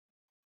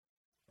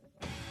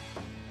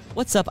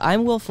What's up?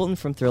 I'm Will Fulton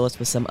from Thrillist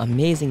with some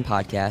amazing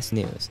podcast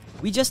news.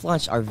 We just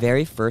launched our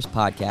very first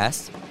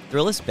podcast,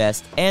 Thrillist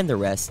Best and the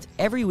Rest.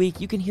 Every week,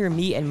 you can hear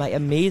me and my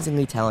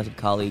amazingly talented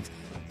colleagues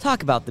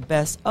talk about the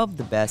best of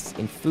the best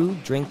in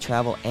food, drink,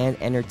 travel,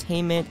 and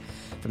entertainment.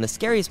 From the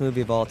scariest movie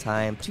of all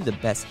time to the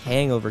best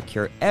hangover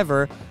cure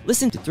ever,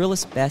 listen to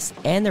Thrillist Best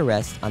and the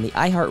Rest on the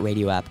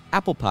iHeartRadio app,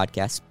 Apple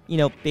Podcasts,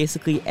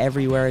 basically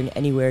everywhere and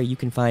anywhere you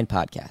can find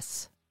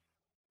podcasts.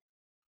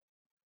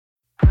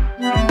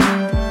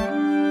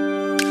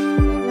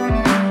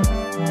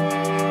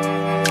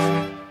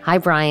 Hi,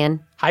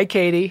 Brian. Hi,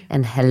 Katie.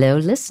 And hello,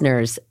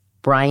 listeners.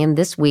 Brian,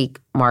 this week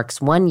marks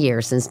 1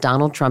 year since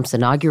Donald Trump's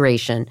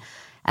inauguration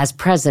as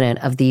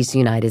president of these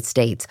United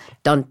States.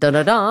 Dun, dun,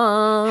 dun,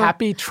 dun.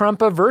 Happy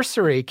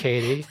Trump-iversary,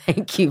 Katie.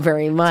 Thank you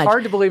very much. It's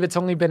hard to believe it's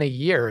only been a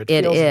year. It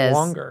feels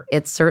longer.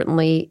 It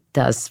certainly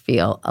does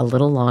feel a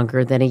little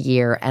longer than a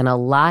year, and a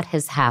lot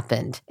has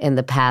happened in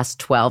the past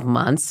 12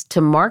 months.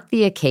 To mark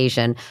the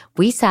occasion,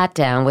 we sat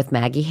down with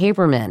Maggie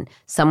Haberman,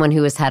 someone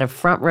who has had a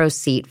front row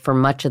seat for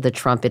much of the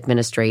Trump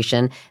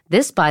administration.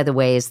 This, by the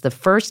way, is the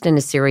first in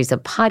a series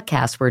of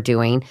podcasts we're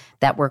doing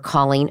that we're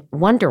calling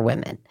Wonder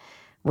Women.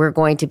 We're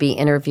going to be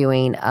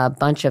interviewing a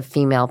bunch of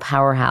female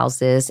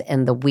powerhouses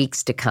in the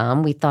weeks to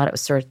come. We thought it was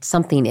sort of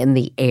something in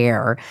the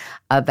air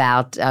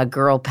about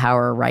girl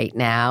power right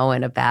now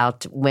and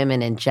about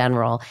women in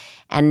general.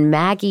 And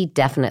Maggie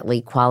definitely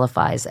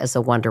qualifies as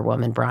a Wonder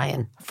Woman,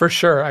 Brian. For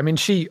sure. I mean,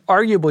 she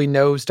arguably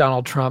knows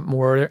Donald Trump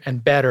more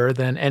and better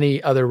than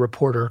any other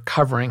reporter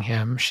covering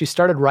him. She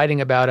started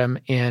writing about him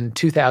in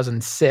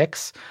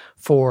 2006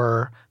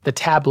 for the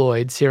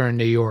tabloids here in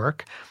New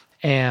York.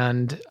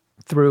 And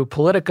through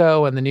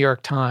Politico and the New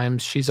York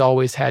Times, she's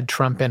always had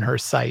Trump in her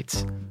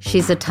sights.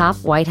 She's a top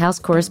White House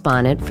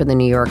correspondent for the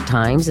New York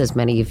Times, as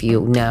many of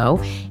you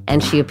know,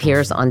 and she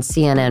appears on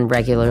CNN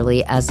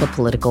regularly as a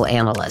political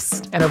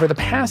analyst. And over the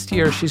past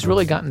year, she's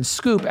really gotten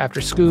scoop after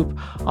scoop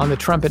on the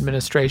Trump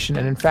administration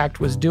and, in fact,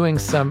 was doing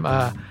some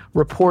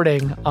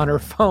reporting on her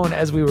phone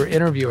as we were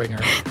interviewing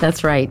her.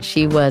 That's right.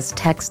 She was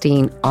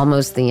texting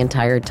almost the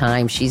entire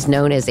time. She's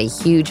known as a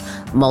huge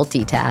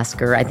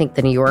multitasker. I think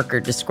the New Yorker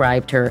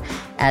described her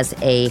as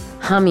a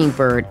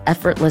hummingbird,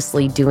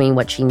 effortlessly doing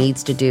what she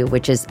needs to do,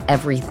 which is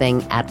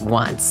everything at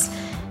once.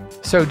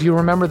 So do you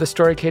remember the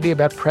story, Katie,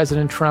 about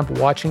President Trump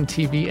watching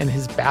TV in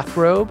his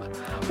bathrobe?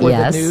 Or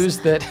yes. The news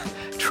that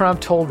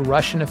Trump told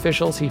Russian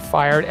officials he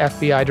fired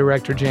FBI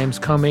Director James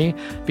Comey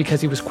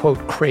because he was, quote,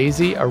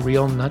 crazy, a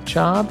real nut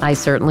job? I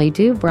certainly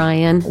do,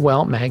 Brian.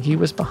 Well, Maggie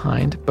was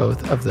behind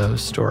both of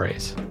those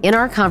stories. In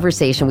our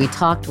conversation, we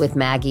talked with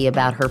Maggie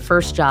about her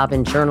first job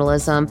in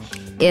journalism,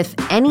 if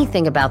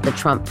anything about the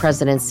Trump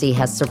presidency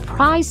has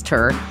surprised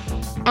her,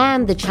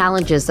 and the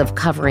challenges of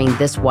covering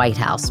this White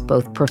House,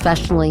 both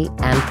professionally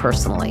and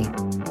personally.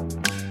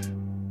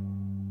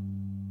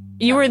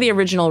 You were the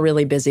original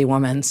really busy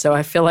woman, so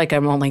I feel like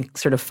I'm only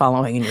sort of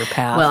following in your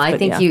path. Well, I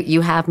think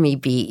you have me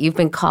beat. You've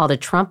been called a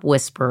Trump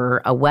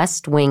whisperer, a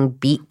West Wing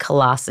beat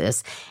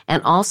colossus,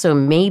 and also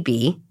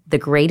maybe the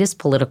greatest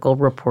political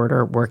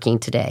reporter working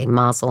today.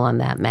 Mazel on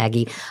that,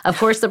 Maggie. Of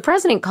course, the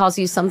president calls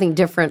you something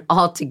different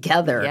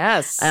altogether.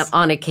 Yes.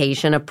 On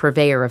occasion, a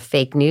purveyor of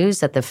fake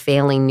news at the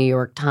failing New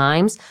York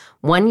Times.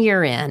 1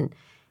 year in,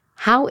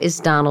 how is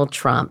Donald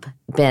Trump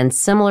been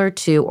similar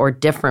to or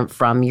different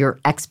from your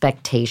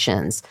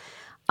expectations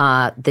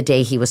the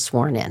day he was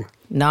sworn in?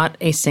 Not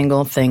a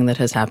single thing that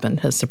has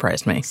happened has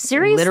surprised me.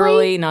 Seriously?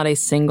 Literally not a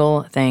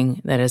single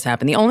thing that has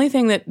happened. The only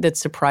thing that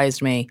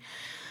surprised me,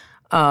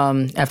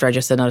 after I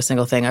just said not a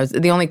single thing,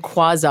 the only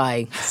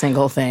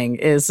quasi-single thing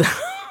is,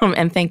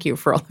 and thank you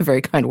for all the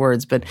very kind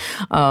words, but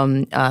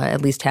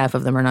at least half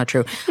of them are not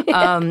true,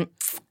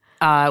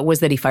 was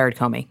that he fired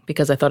Comey,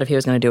 because I thought if he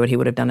was going to do it, he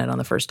would have done it on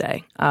the first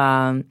day.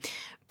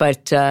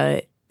 But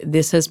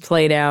this has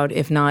played out,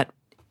 if not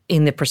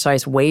in the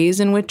precise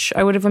ways in which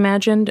I would have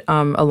imagined,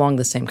 along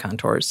the same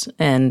contours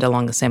and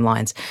along the same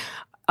lines.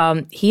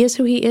 He is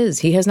who he is.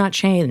 He has not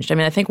changed. I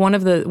mean, I think one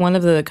of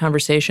the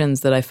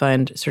conversations that I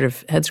find sort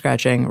of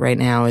head-scratching right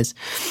now is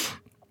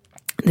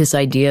this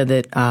idea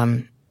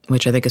that,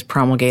 which I think is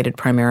promulgated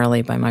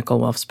primarily by Michael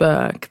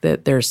Wolffsberg,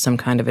 that there's some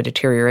kind of a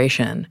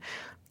deterioration.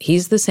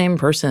 He's the same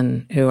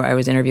person who I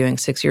was interviewing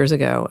 6 years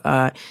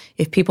ago.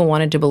 If people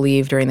wanted to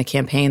believe during the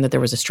campaign that there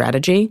was a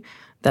strategy,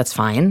 that's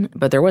fine,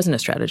 but there wasn't a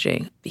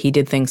strategy. He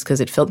did things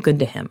because it felt good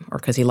to him, or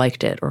because he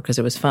liked it, or because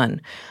it was fun.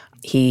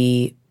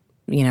 He,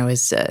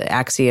 his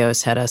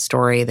Axios had a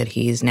story that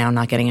he's now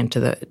not getting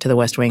into the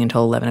West Wing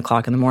until 11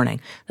 o'clock in the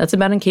morning. That's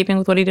about in keeping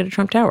with what he did at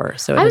Trump Tower.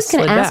 So I was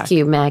going to ask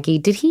you, Maggie,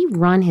 did he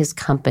run his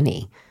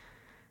company,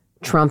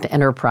 Trump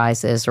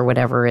Enterprises, or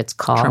whatever it's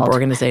called? Trump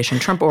Organization,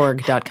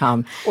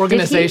 TrumpOrg.com.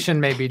 Organization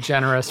may be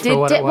generous for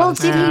what it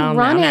was. Well, did he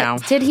run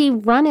it? Did he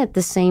run it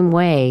the same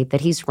way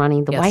that he's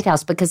running the White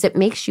House? Because it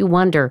makes you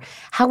wonder,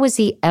 how was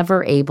he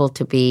ever able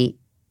to be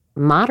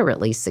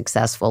moderately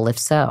successful, if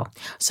so?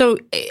 So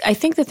I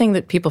think the thing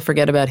that people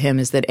forget about him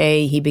is that,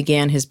 A, he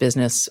began his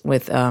business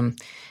with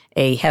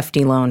a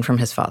hefty loan from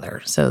his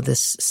father. So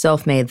this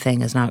self-made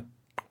thing is not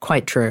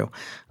quite true.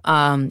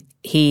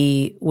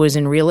 He was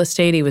in real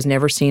estate. He was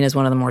never seen as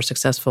one of the more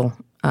successful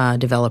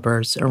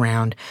developers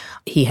around.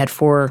 He had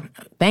 4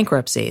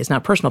 bankruptcies,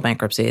 not personal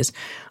bankruptcies,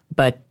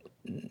 but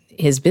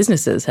his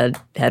businesses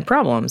had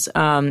problems.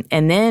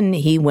 And then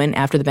he went,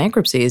 after the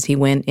bankruptcies, he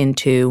went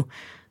into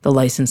the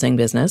licensing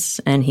business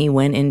and he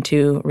went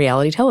into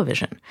reality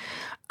television.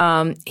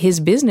 His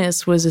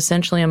business was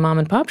essentially a mom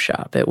and pop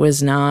shop. It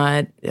was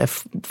not a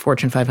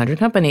Fortune 500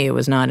 company. It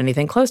was not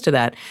anything close to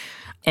that.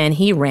 And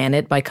he ran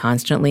it by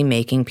constantly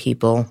making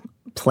people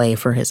play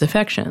for his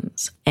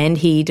affections. And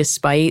he,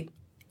 despite,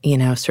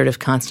 sort of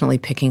constantly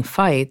picking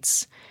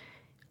fights,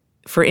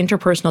 for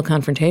interpersonal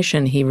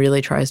confrontation, he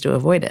really tries to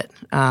avoid it.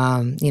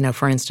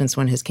 For instance,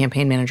 when his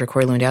campaign manager,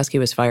 Corey Lewandowski,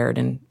 was fired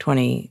in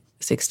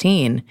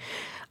 2016,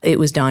 it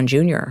was Don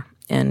Jr.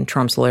 and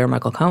Trump's lawyer,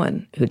 Michael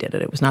Cohen, who did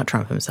it. It was not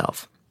Trump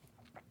himself.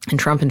 And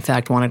Trump, in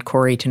fact, wanted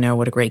Corey to know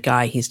what a great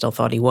guy he still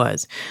thought he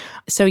was.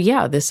 So,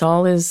 yeah, this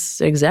all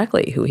is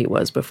exactly who he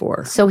was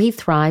before. So he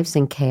thrives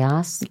in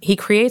chaos? He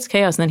creates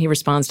chaos, and then he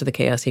responds to the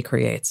chaos he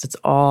creates. It's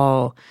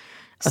all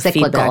a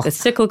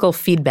cyclical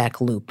feedback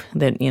loop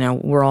that,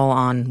 we're all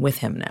on with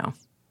him now.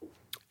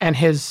 And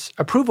his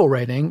approval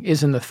rating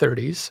is in the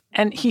 30s.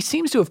 And he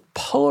seems to have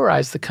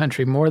polarized the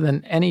country more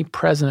than any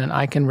president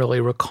I can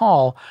really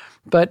recall.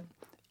 But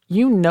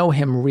you know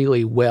him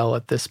really well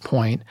at this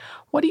point.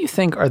 What do you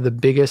think are the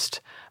biggest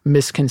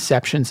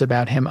misconceptions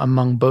about him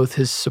among both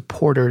his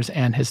supporters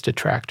and his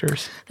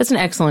detractors? That's an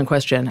excellent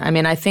question. I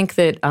mean, I think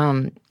that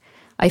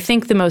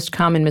the most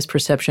common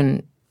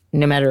misperception,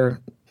 no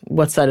matter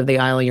what side of the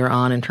aisle you're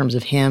on in terms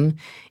of him,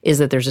 is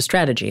that there's a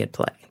strategy at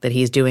play, that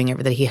he's doing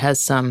that he has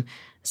some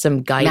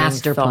guiding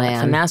master thoughts,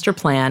 plan. a master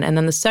plan. And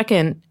then the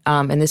second,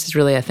 and this is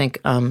really, I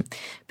think,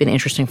 been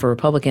interesting for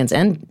Republicans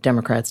and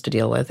Democrats to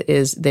deal with,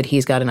 is that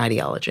he's got an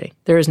ideology.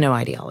 There is no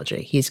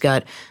ideology. He's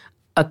got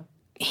a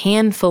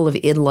handful of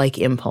id-like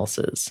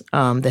impulses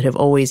that have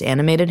always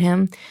animated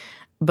him,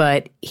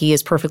 but he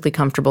is perfectly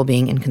comfortable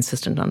being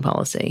inconsistent on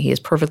policy. He is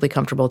perfectly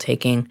comfortable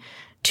taking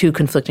 2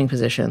 conflicting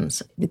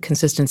positions. The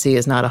consistency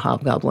is not a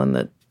hobgoblin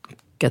that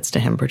gets to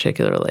him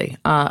particularly.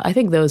 I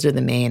think those are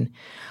the main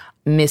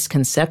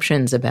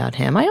misconceptions about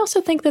him. I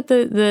also think that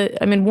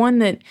one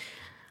that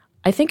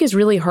I think is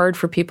really hard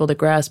for people to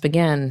grasp,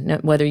 again,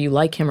 whether you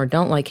like him or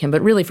don't like him,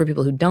 but really for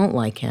people who don't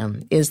like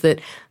him, is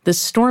that the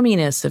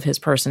storminess of his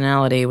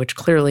personality, which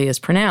clearly is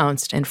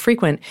pronounced and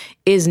frequent,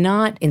 is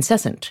not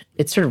incessant.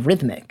 It's sort of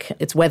rhythmic.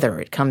 It's weather.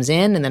 It comes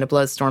in and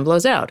then storm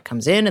blows out. It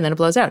comes in and then it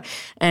blows out.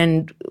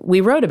 And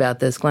we wrote about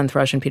this, Glenn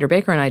Thrush and Peter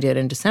Baker and I did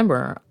in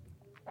December,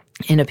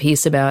 in a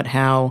piece about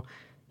how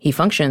he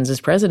functions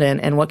as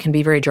president. And what can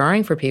be very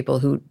jarring for people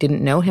who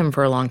didn't know him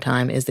for a long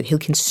time is that he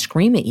can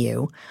scream at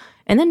you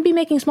and then be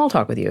making small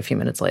talk with you a few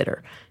minutes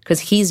later because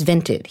he's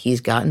vented. He's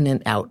gotten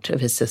it out of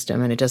his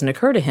system, and it doesn't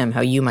occur to him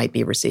how you might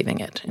be receiving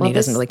it, and he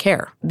doesn't really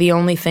care. The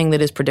only thing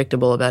that is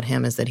predictable about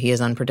him is that he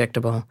is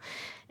unpredictable,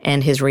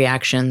 and his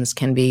reactions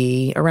can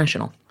be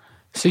irrational.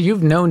 So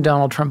you've known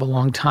Donald Trump a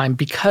long time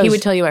because— He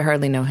would tell you I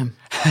hardly know him.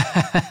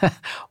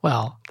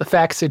 Well, the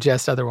facts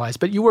suggest otherwise.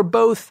 But you were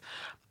both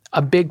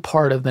a big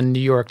part of the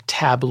New York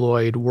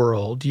tabloid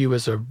world. You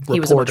as a reporter. He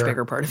was a much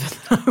bigger part of it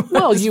than I was,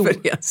 well,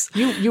 yes.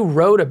 you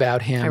wrote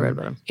about him, I wrote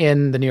about him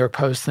in the New York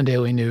Post and the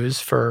Daily News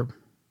for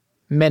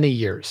many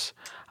years.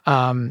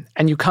 And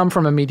you come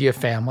from a media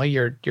family.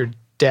 Your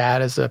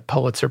dad is a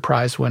Pulitzer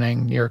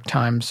Prize-winning New York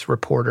Times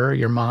reporter.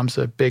 Your mom's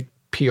a big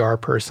PR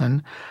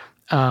person.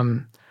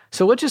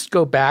 So let's just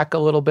go back a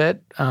little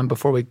bit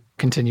before we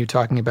continue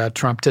talking about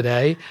Trump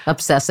today.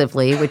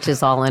 Obsessively, which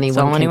is all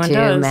anyone can do.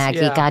 Does. Maggie,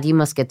 Yeah. God, you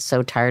must get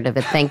so tired of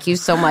it. Thank you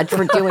so much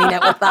for doing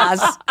that with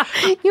us.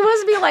 You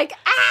must be like,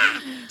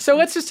 ah! So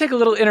let's just take a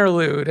little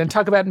interlude and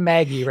talk about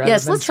Maggie rather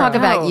Yes, than let's talk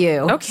Trump. about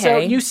you. Okay. So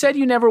you said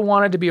you never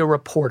wanted to be a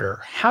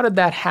reporter. How did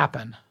that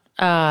happen?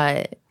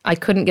 I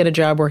couldn't get a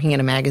job working in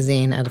a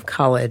magazine out of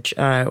college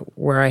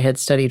where I had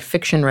studied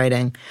fiction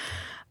writing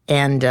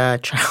and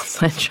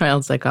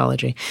child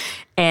psychology.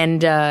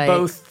 And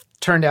Both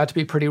turned out to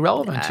be pretty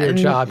relevant to your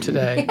job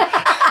today.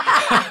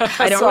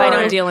 I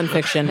don't deal in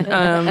fiction.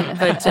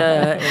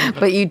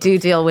 But you do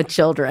deal with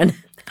children.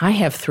 I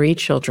have 3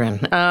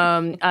 children.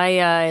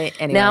 Anyway.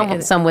 Now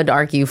some would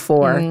argue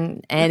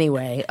 4.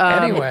 Anyway.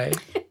 Anyway.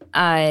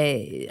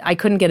 I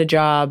couldn't get a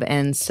job,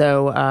 and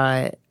so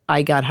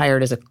I got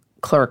hired as a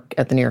clerk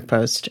at the New York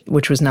Post,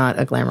 which was not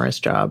a glamorous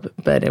job,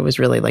 but it was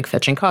really like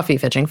fetching coffee,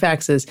 fetching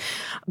faxes.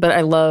 But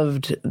I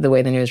loved the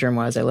way the newsroom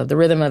was. I loved the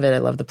rhythm of it. I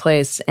loved the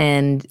place.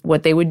 And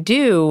what they would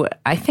do,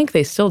 I think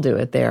they still do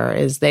it there,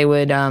 is they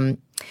would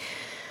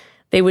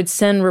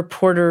send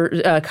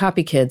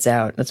copy kids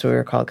out. That's what we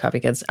were called, copy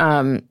kids,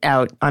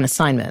 out on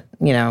assignment.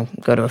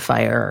 Go to a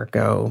fire,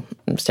 go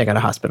stick out a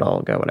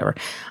hospital, go whatever.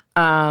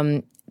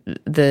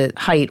 The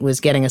height was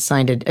getting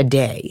assigned a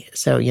day.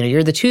 So,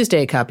 you're the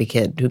Tuesday copy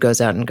kid who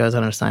goes out and goes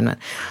on an assignment.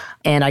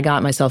 And I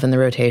got myself in the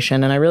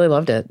rotation, and I really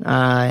loved it.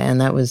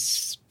 And that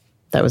was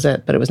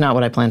it. But it was not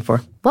what I planned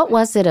for. What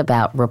was it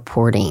about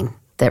reporting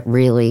that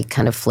really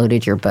kind of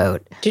floated your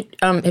boat?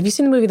 Have you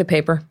seen the movie The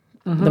Paper?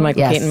 the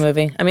Michael Keaton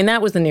movie. I mean,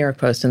 that was the New York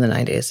Post in the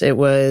 90s.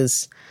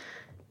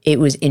 It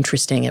was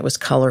interesting. It was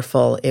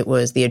colorful. It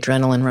was the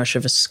adrenaline rush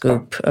of a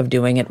scoop, of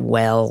doing it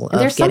well.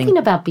 There's something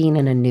about being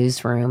in a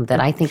newsroom that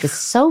I think is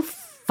so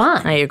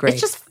fun. I agree.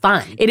 It's just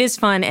fun. It is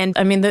fun. And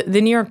I mean, the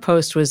New York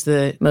Post was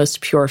the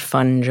most pure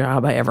fun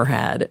job I ever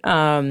had.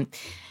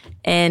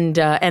 And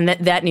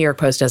that New York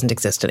Post doesn't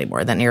exist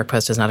anymore. That New York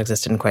Post has not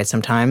existed in quite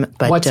some time.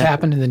 But what's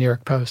happened in the New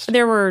York Post?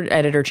 There were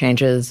editor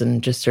changes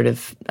and just sort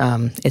of,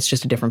 it's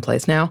just a different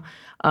place now.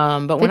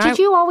 But did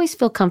you always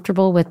feel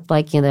comfortable with,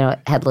 like,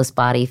 headless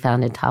body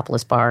found in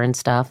topless bar and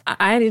stuff?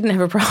 I didn't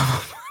have a problem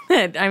with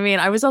it. I mean,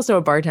 I was also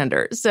a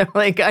bartender, so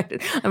like I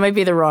might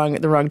be the wrong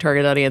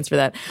target audience for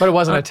that. But it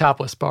wasn't a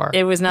topless bar.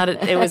 It was not.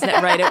 It was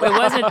right. It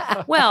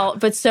wasn't. Well,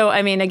 but so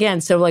I mean,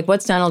 again, so like,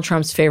 what's Donald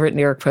Trump's favorite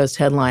New York Post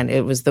headline?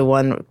 It was the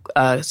one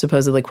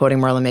supposedly quoting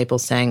Marla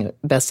Maples saying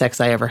 "best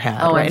sex I ever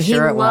had." Oh, right? I'm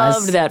sure he it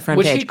loved was. that front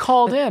Which page. he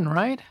called in,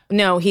 right?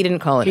 No, he didn't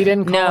call it. He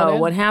didn't call it in? No,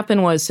 what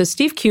happened was, so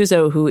Steve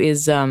Cuso, who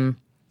is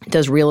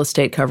does real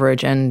estate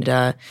coverage and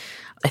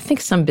I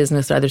think some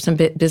business, either some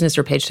business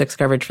or page six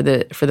coverage for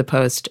the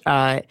Post,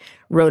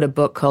 wrote a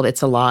book called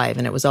 "It's Alive,"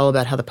 and it was all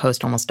about how the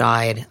Post almost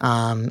died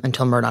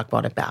until Murdoch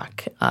bought it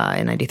back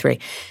in '93.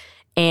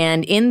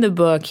 And in the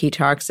book, he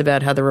talks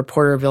about how the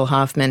reporter Bill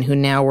Hoffman, who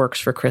now works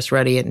for Chris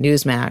Ruddy at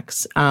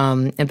Newsmax,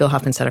 and Bill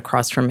Hoffman sat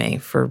across from me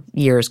for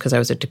years because I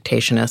was a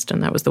dictationist,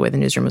 and that was the way the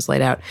newsroom was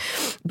laid out.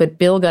 But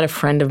Bill got a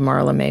friend of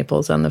Marla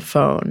Maples on the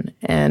phone,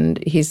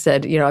 and he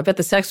said, I bet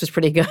the sex was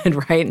pretty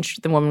good, right? And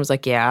the woman was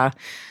like, yeah.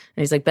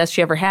 And he's like, best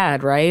she ever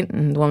had, right?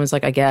 And the woman's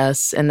like, I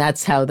guess. And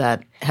that's how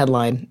that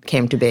headline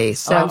came to be.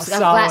 So, I was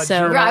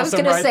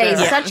going to say,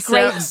 such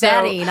great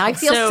vetting. I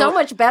feel so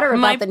much better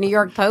about the New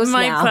York Post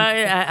now.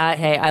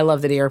 Hey, I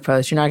love the New York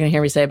Post. You're not going to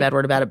hear me say a bad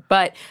word about it.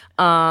 But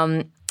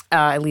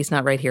at least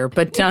not right here.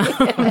 But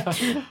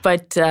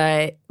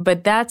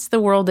but that's the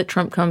world that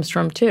Trump comes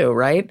from too,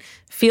 right?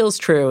 Feels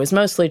true, is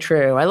mostly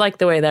true. I like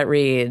the way that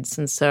reads.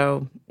 And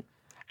so...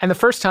 And the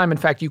first time, in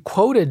fact, you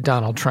quoted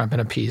Donald Trump in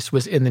a piece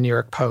was in the New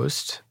York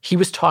Post. He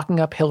was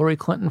talking up Hillary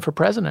Clinton for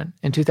president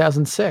in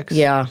 2006.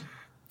 Yeah.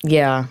 He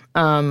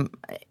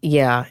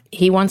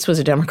once was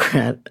a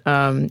Democrat.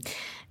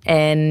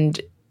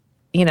 And,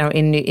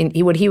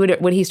 what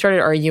he started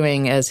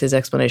arguing as his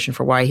explanation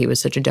for why he was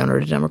such a donor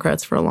to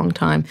Democrats for a long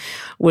time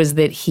was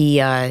that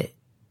he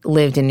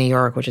lived in New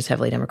York, which is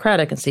heavily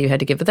Democratic, and so you had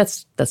to give, but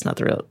that's not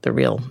the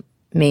real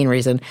main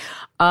reason.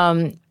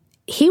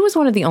 He was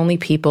one of the only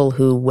people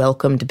who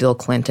welcomed Bill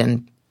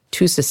Clinton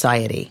to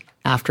society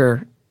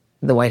after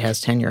the White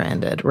House tenure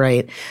ended,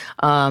 right?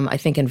 I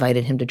think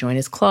invited him to join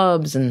his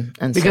clubs and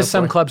because so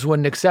some forth. clubs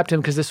wouldn't accept him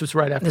because this was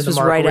right after the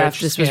Mark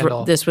Rich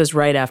scandal. This was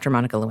right after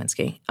Monica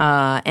Lewinsky.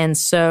 And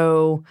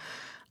so...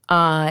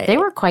 they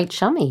were quite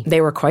chummy.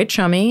 They were quite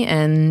chummy,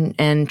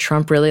 and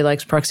Trump really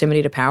likes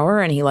proximity to power,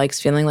 and he likes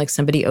feeling like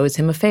somebody owes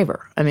him a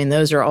favor. I mean,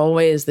 those are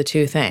always the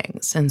two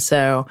things. And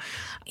so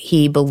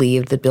he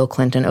believed that Bill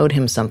Clinton owed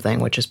him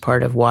something, which is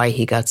part of why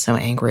he got so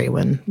angry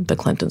when the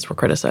Clintons were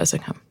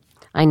criticizing him.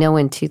 I know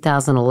in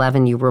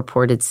 2011 you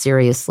reported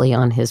seriously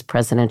on his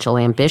presidential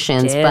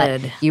ambitions,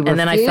 but you and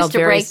then I refused felt to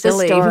very break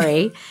silly. the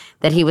story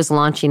that he was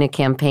launching a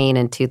campaign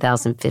in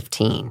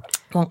 2015.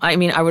 Well, I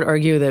mean, I would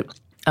argue that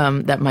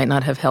that might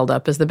not have held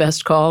up as the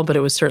best call, but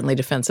it was certainly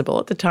defensible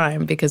at the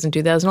time because in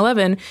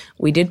 2011,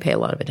 we did pay a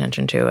lot of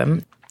attention to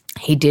him.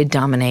 He did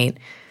dominate,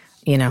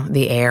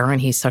 the air, and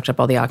he sucked up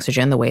all the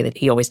oxygen the way that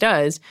he always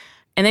does.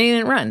 And then he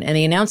didn't run. And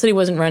he announced that he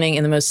wasn't running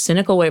in the most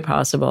cynical way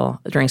possible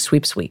during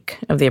sweeps week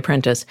of The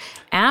Apprentice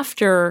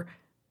after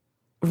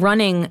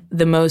running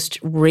the most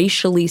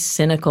racially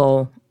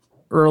cynical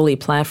early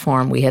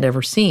platform we had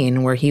ever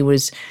seen, where he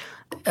was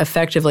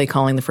effectively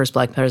calling the first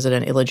black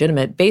president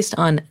illegitimate based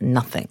on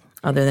nothing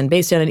other than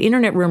based on an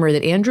internet rumor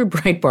that Andrew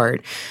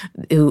Breitbart,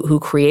 who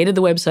created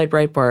the website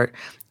Breitbart,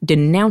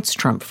 denounced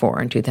Trump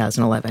for in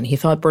 2011. He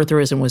thought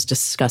birtherism was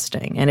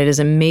disgusting, and it is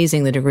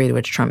amazing the degree to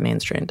which Trump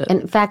mainstreamed it.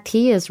 In fact,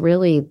 he is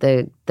really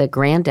the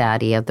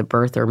granddaddy of the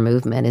birther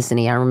movement, isn't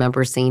he? I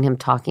remember seeing him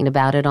talking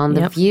about it on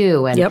The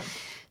View and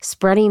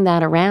spreading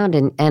that around.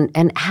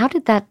 And how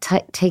did that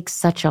take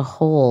such a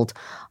hold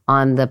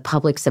on the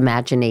public's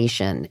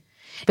imagination?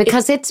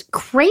 Because it's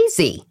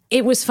crazy.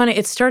 It was funny.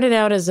 It started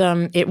out as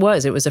it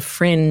was a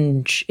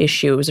fringe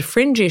issue. It was a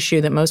fringe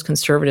issue that most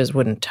conservatives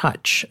wouldn't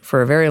touch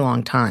for a very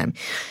long time.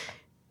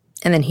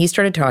 And then he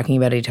started talking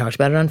about it. He talked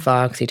about it on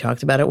Fox. He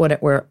talked about it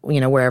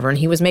wherever. And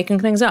he was making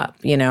things up.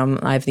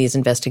 I have these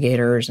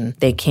investigators, and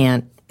they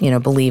can't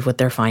believe what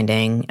they're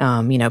finding.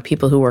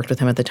 People who worked with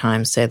him at the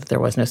time say that there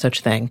was no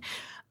such thing.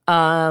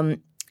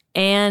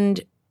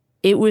 And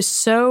it was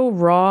so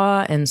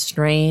raw and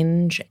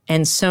strange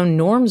and so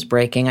norms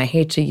breaking. I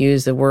hate to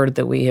use the word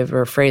that we have,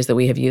 or a phrase that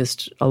we have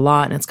used a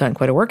lot, and it's gotten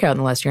quite a workout in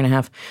the last year and a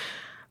half.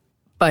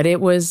 But it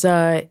was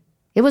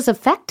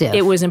effective.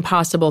 It was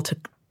impossible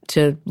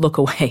to look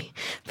away,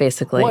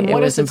 basically. Well, it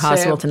was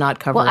impossible to not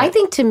cover it. Well, I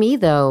think to me,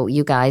 though,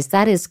 you guys,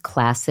 that is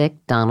classic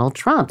Donald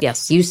Trump.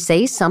 Yes. You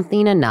say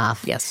something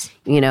enough. Yes.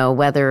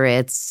 Whether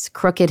it's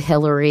crooked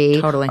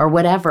Hillary or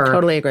whatever.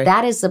 Totally agree.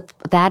 That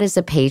is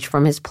a page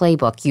from his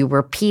playbook. You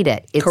repeat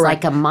it. It's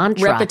Correct. like a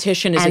mantra.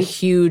 Repetition is a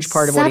huge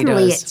part of what he does.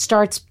 Suddenly it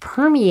starts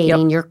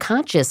permeating your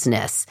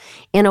consciousness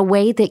in a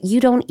way that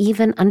you don't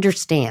even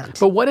understand.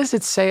 But what does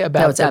it say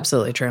about That's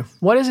absolutely true.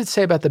 What does it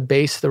say about the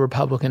base of the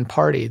Republican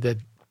Party that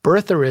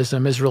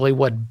birtherism is really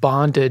what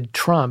bonded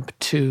Trump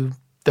to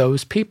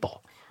those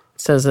people?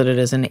 It says that it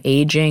is an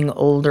aging,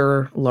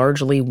 older,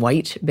 largely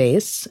white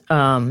base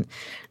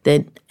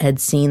that had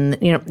seen,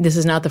 this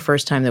is not the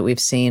first time that we've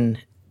seen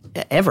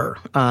ever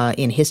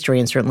in history,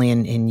 and certainly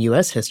in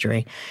U.S.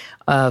 history,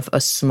 of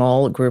a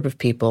small group of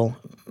people,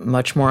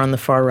 much more on the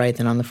far right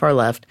than on the far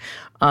left,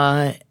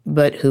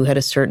 but who had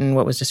a certain,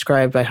 what was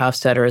described by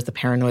Hofstadter as the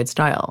paranoid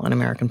style in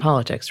American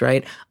politics,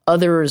 right?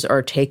 Others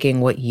are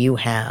taking what you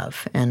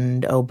have.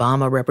 And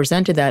Obama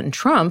represented that. And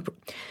Trump,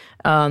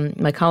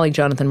 my colleague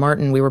Jonathan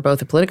Martin, we were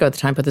both at Politico at the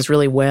time, put this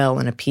really well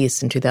in a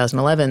piece in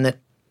 2011, that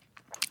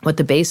what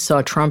the base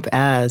saw Trump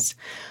as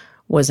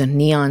was a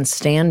neon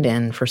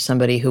stand-in for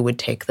somebody who would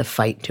take the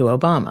fight to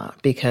Obama,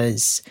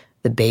 because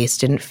the base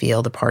didn't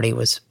feel the party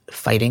was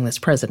fighting this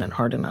president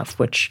hard enough,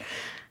 which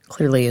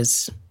clearly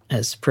has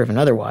proven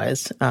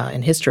otherwise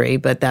in history,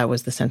 but that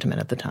was the sentiment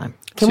at the time.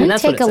 Can we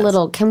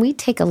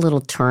take a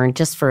little turn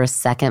just for a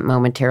second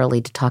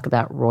momentarily to talk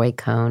about Roy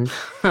Cohn?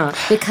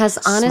 Because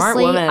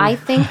honestly, I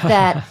think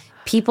that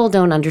people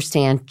don't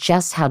understand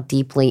just how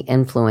deeply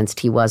influenced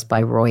he was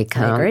by Roy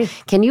Cohn. I agree.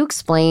 Can you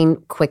explain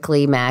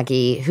quickly,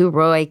 Maggie, who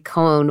Roy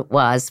Cohn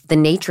was, the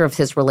nature of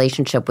his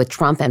relationship with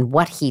Trump, and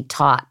what he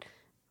taught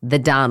the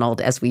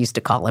Donald, as we used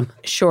to call him?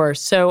 Sure.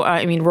 So,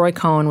 Roy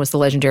Cohn was the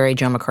legendary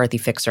John McCarthy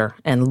fixer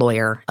and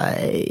lawyer,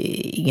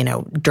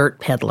 dirt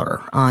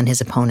peddler on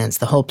his opponents.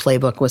 The whole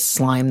playbook was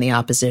slime the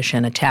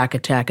opposition, attack,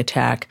 attack,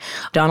 attack.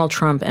 Donald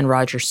Trump and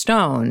Roger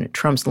Stone,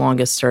 Trump's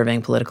longest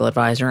serving political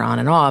advisor on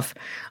and off,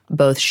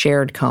 both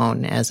shared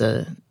Cohn as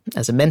a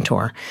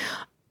mentor.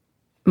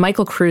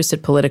 Michael Kruse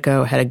at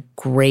Politico had a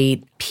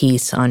great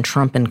piece on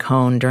Trump and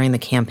Cohn during the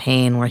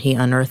campaign where he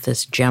unearthed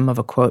this gem of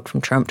a quote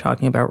from Trump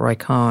talking about Roy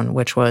Cohn,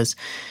 which was,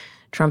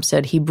 Trump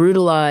said, "He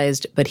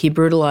brutalized, but he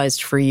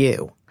brutalized for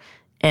you."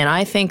 And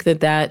I think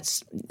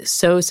that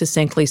so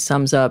succinctly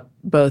sums up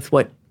both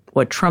what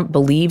Trump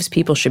believes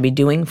people should be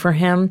doing for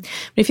him.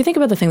 But if you think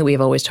about the thing that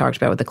we've always talked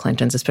about with the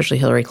Clintons, especially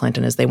Hillary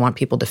Clinton, is they want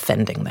people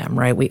defending them,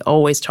 right? We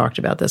always talked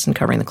about this in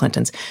covering the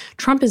Clintons.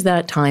 Trump is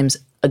that times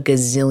a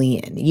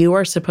gazillion. You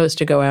are supposed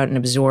to go out and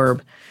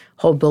absorb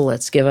whole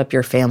bullets, give up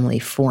your family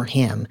for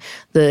him.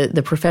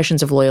 The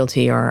professions of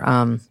loyalty are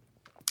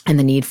and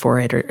the need for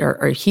it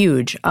are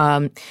huge.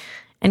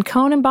 And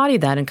Cohn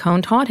embodied that, and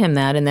Cohn taught him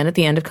that. And then at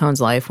the end of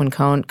Cohn's life, when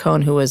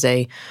Cohn, who was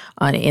an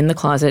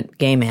in-the-closet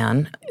gay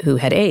man who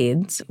had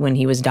AIDS, when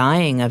he was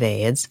dying of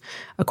AIDS,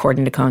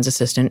 according to Cohn's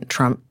assistant,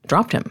 Trump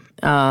dropped him.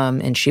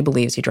 And she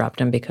believes he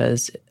dropped him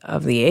because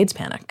of the AIDS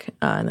panic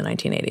in the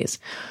 1980s.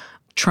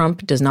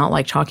 Trump does not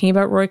like talking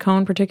about Roy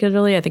Cohn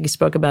particularly. I think he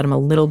spoke about him a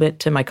little bit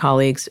to my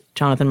colleagues,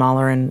 Jonathan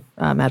Mahler and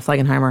Matt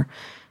Flegenheimer,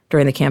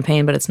 during the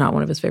campaign, but it's not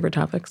one of his favorite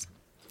topics.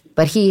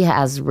 But he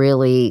has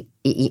really,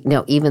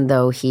 even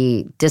though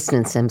he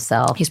distanced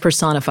himself. He's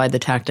personified the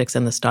tactics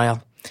and the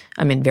style.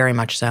 Very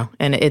much so.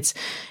 And it's,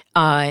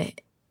 a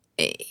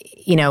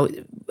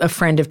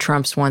friend of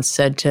Trump's once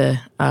said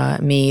to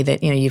me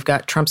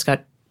that, Trump's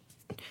got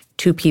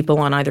two people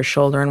on either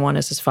shoulder, and one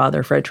is his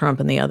father, Fred Trump,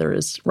 and the other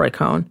is Roy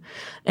Cohn.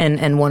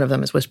 And one of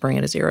them is whispering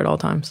in his ear at all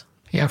times.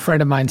 Yeah, a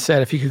friend of mine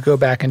said if he could go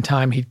back in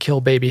time, he'd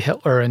kill baby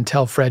Hitler and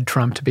tell Fred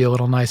Trump to be a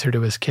little nicer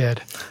to his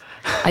kid.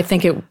 I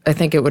think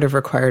it would have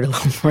required a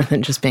little more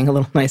than just being a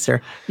little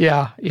nicer.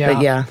 Yeah.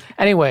 But yeah.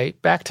 Anyway,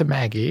 back to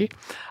Maggie.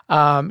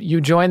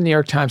 You joined the New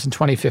York Times in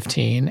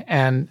 2015,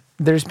 and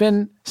there's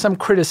been some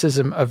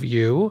criticism of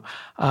you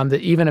that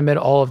even amid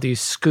all of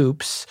these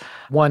scoops,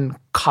 one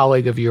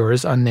colleague of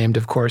yours, unnamed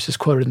of course, is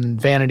quoted in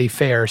Vanity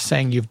Fair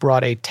saying you've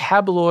brought a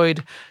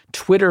tabloid,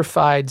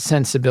 Twitter-fied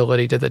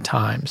sensibility to the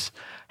Times.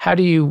 How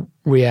do you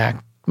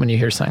react when you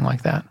hear something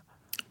like that?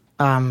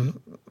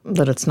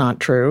 That it's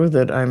not true,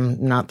 that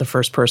I'm not the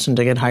first person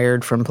to get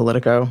hired from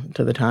Politico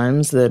to the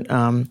Times, that,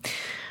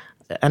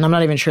 and I'm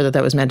not even sure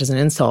that was meant as an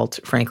insult,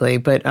 frankly,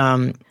 but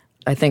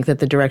I think that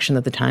the direction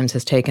that the Times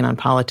has taken on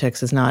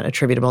politics is not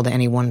attributable to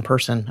any one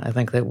person. I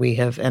think that we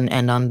have,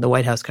 and on the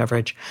White House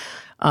coverage.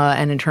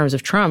 And in terms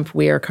of Trump,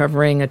 we are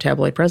covering a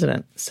tabloid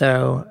president.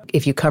 So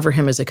if you cover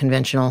him as a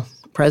conventional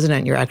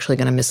president, you're actually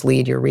going to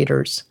mislead your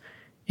readers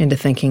into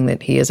thinking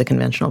that he is a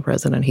conventional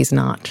president. He's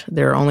not.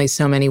 There are only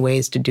so many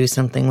ways to do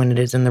something when it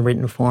is in the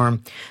written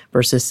form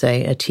versus,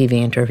 say, a TV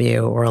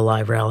interview or a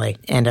live rally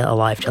and a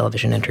live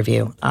television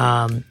interview.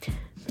 I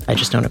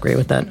just don't agree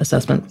with that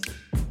assessment.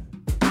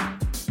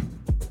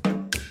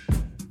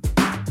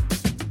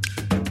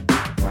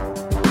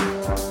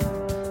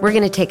 We're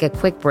going to take a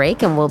quick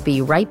break, and we'll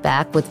be right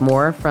back with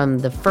more from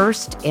the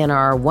first in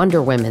our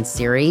Wonder Women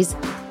series,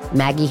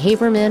 Maggie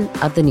Haberman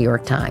of the New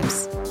York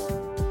Times.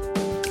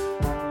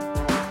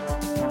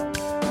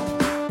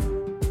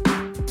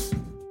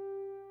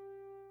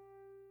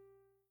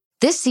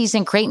 This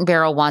season, Crate &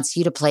 Barrel wants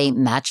you to play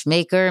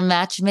Matchmaker,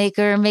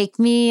 Matchmaker, Make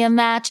Me a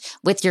Match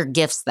with your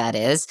gifts, that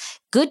is.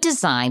 Good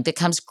design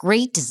becomes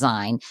great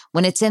design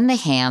when it's in the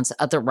hands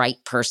of the right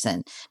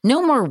person.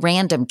 No more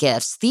random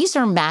gifts. These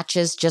are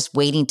matches just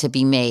waiting to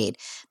be made.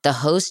 The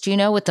host you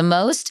know with the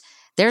most?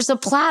 There's a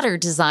platter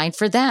designed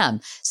for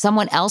them.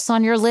 Someone else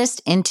on your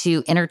list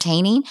into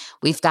entertaining?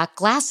 We've got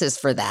glasses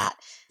for that.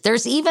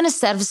 There's even a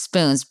set of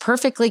spoons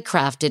perfectly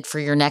crafted for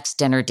your next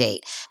dinner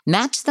date.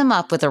 Match them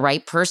up with the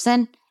right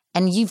person,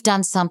 and you've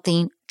done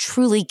something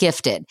truly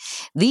gifted.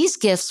 These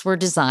gifts were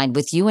designed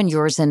with you and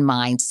yours in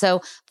mind,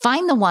 so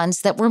find the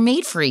ones that were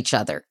made for each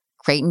other.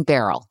 Crate &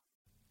 Barrel.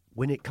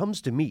 When it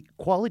comes to meat,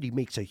 quality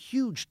makes a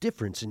huge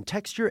difference in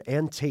texture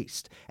and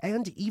taste.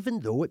 And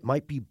even though it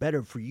might be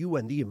better for you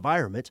and the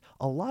environment,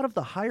 a lot of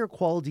the higher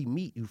quality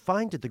meat you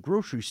find at the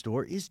grocery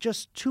store is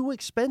just too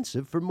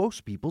expensive for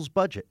most people's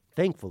budget.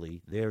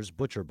 Thankfully, there's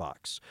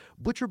ButcherBox.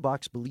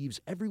 ButcherBox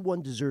believes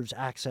everyone deserves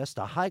access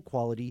to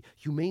high-quality,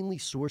 humanely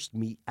sourced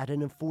meat at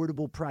an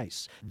affordable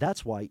price.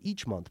 That's why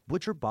each month,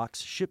 ButcherBox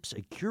ships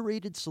a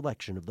curated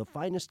selection of the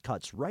finest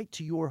cuts right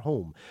to your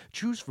home.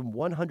 Choose from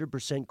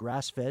 100%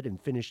 grass-fed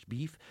and finished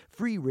beef,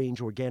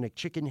 free-range organic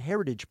chicken,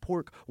 heritage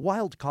pork,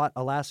 wild-caught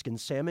Alaskan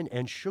salmon,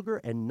 and sugar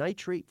and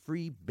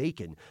nitrate-free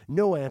bacon.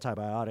 No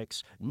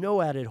antibiotics,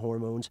 no added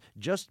hormones,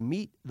 just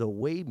meat the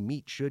way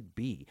meat should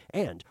be.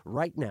 And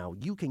right now,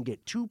 you can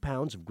get 2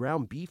 pounds of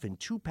ground beef and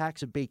 2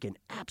 packs of bacon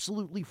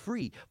absolutely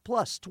free,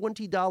 plus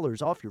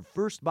 $20 off your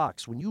first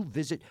box when you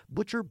visit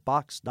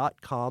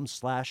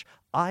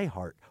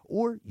butcherbox.com/iHeart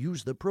or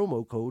use the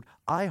promo code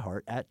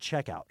iHeart at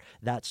checkout.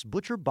 That's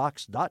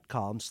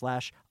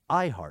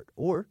butcherbox.com/iHeart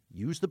or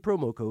use the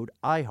promo code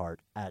iHeart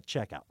at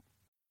checkout.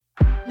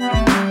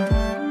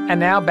 And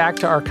now back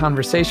to our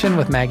conversation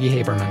with Maggie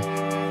Haberman.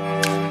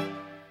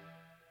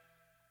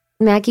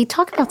 Maggie,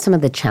 talk about some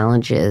of the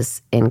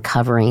challenges in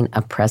covering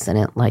a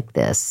president like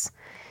this.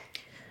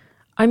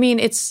 I mean,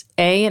 it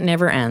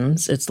never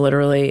ends. It's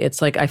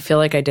like I feel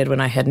like I did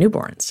when I had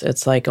newborns.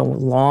 It's like a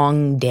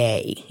long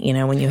day. You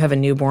know, when you have a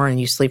newborn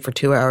and you sleep for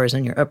 2 hours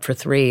and you're up for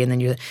 3 and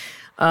then you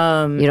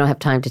don't have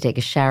time to take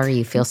a shower.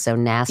 You feel so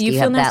nasty. You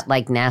have that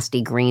like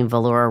nasty green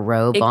velour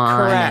robe on.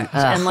 Correct.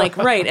 And like,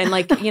 right. And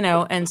like, you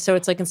know, and so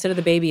it's like instead of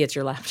the baby, it's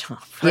your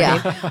laptop.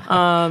 Right?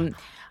 Yeah.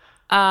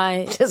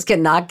 I just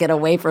cannot get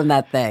away from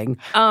that thing.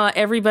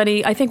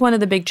 Everybody, I think one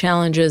of the big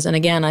challenges, and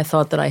again, I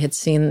thought that I had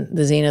seen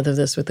the zenith of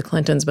this with the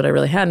Clintons, but I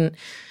really hadn't.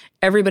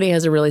 Everybody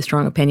has a really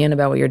strong opinion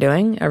about what you're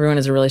doing. Everyone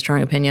has a really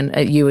strong opinion,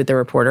 you, the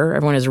reporter.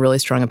 Everyone has a really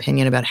strong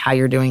opinion about how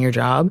you're doing your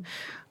job.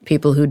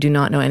 People who do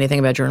not know anything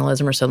about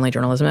journalism are suddenly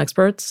journalism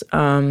experts.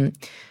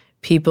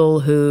 People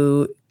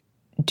who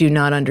do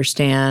not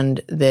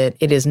understand that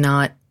it is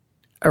not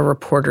a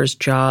reporter's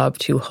job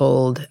to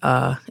hold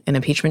an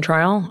impeachment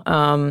trial.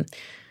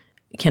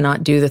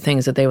 Cannot do the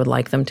things that they would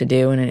like them to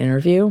do in an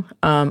interview.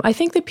 I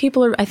think a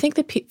couple of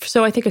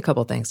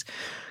things.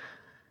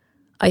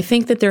 I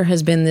think that there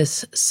has been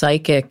this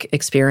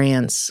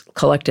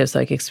collective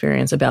psychic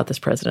experience about this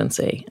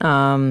presidency.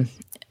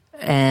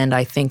 And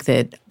I think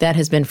that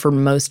has been for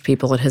most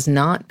people. It has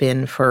not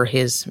been for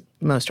his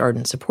most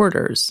ardent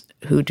supporters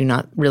who do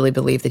not really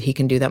believe that he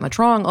can do that much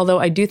wrong. Although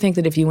I do think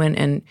that if you went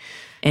and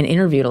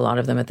interviewed a lot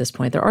of them at this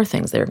point, there are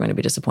things they're going to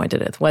be disappointed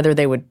with. Whether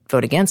they would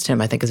vote against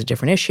him, I think, is a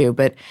different issue.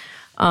 But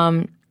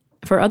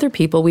for other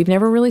people, we've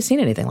never really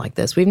seen anything like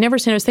this. I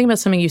was thinking about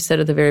something you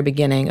said at the very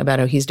beginning about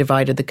how he's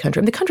divided the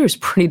country. The country was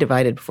pretty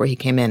divided before he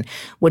came in.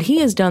 What he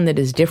has done that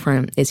is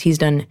different is he's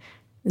done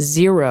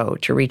zero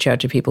to reach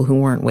out to people who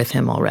weren't with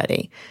him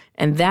already.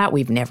 And that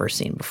we've never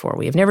seen before.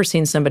 We have never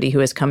seen somebody who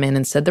has come in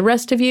and said, the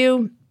rest of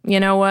you, you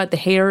know what, the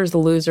haters, the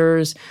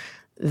losers,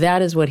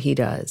 that is what he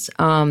does.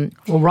 Well,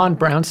 Ron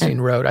Brownstein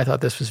wrote, I thought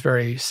this was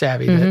very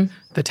savvy, that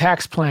the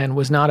tax plan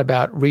was not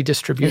about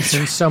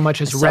redistribution so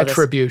much as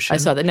retribution. I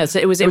saw that. No, so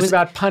it was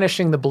about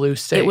punishing the blue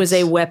states. It was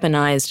a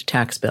weaponized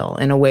tax bill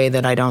in a way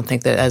that I don't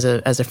think that,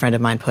 as a friend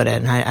of mine put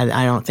it, and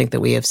I don't think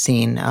that we have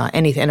seen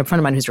anything, and a friend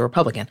of mine who's a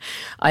Republican,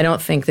 I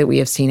don't think that we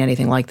have seen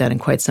anything like that in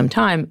quite some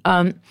time.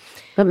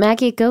 But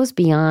Maggie, it goes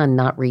beyond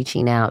not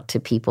reaching out to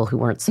people who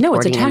weren't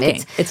supporting him. No,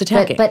 it's attacking. It's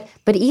attacking.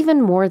 But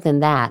even more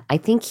than that, I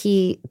think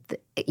he,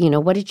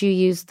 what did you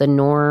use? The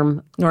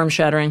norm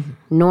shattering.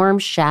 Norm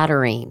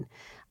shattering.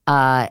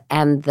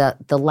 And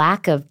the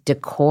lack of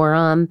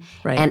decorum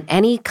and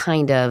any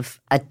kind of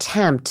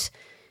attempt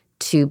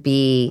to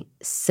be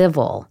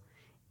civil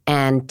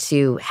and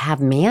to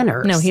have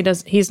manners. No, he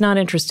is not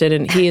interested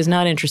in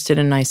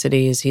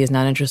niceties. He is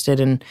not interested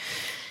in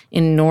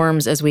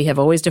norms as we have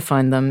always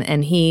defined them.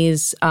 And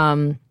he's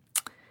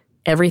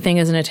everything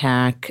is an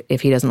attack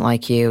if he doesn't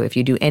like you. If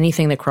you do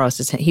anything that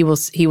crosses him, he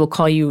will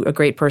call you a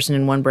great person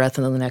in one breath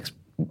and then the next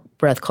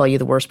breath call you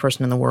the worst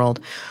person in the world,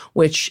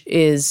 which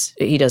is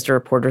he does to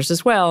reporters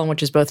as well, and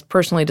which is both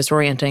personally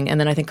disorienting and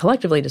then I think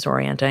collectively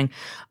disorienting.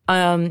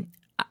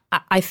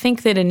 I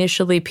think that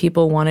initially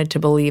people wanted to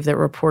believe that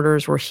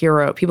reporters were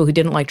heroes. People who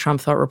didn't like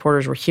Trump thought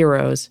reporters were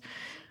heroes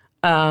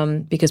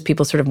because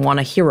people sort of want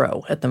a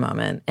hero at the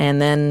moment.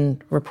 And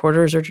then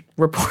reporters are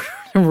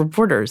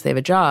reporters. They have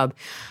a job.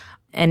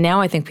 And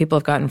now I think people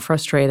have gotten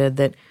frustrated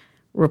that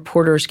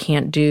reporters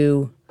can't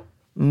do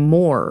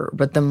more,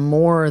 but the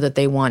more that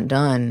they want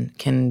done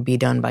can be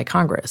done by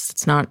Congress.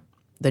 It's not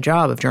the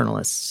job of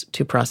journalists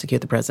to prosecute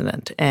the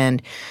president.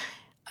 And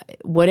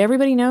what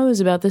everybody knows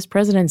about this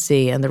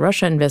presidency and the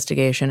Russia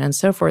investigation and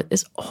so forth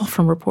is all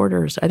from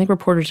reporters. I think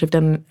reporters have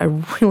done a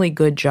really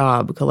good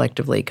job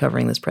collectively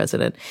covering this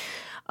president.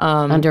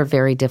 Under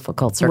very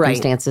difficult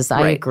circumstances.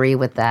 Right. I agree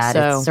with that.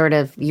 So, it's sort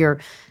of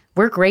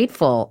we're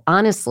grateful,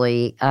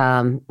 honestly.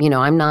 I'm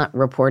not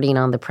reporting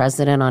on the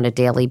president on a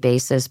daily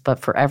basis, but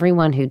for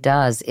everyone who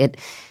does,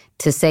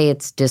 to say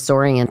it's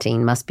disorienting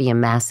must be a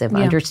massive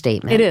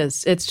understatement. It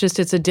is. It's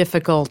a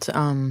difficult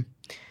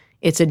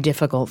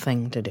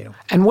thing to do.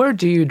 And where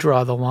do you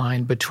draw the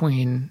line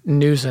between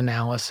news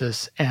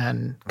analysis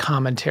and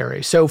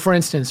commentary? So, for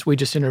instance, we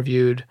just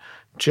interviewed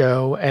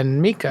Joe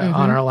and Mika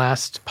on our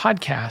last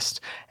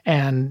podcast,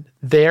 and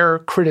their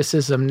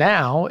criticism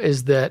now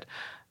is that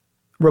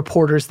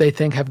reporters, they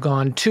think, have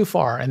gone too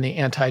far in the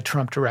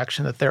anti-Trump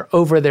direction, that they're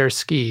over their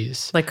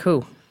skis. Like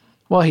who?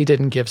 Well, he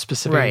didn't give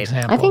specific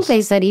examples. I think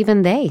they said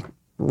even they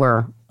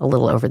were a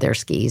little over their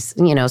skis,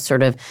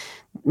 sort of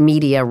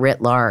media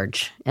writ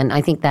large. And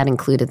I think that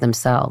included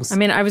themselves. I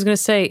mean, I was going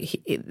to say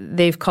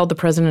they've called the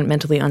president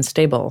mentally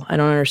unstable. I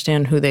don't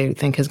understand who they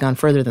think has gone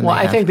further than Well, they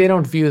I have. think they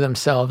don't view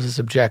themselves as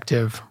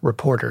objective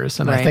reporters,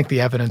 and I think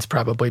the evidence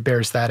probably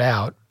bears that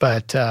out.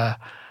 But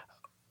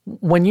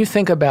when you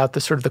think about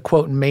the sort of the,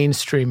 quote,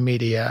 mainstream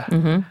media,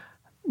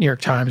 New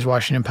York Times,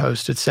 Washington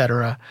Post, et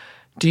cetera,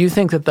 do you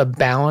think that the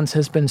balance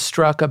has been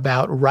struck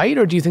about right,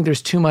 or do you think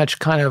there's too much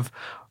kind of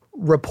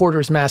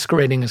reporters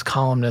masquerading as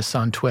columnists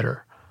on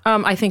Twitter?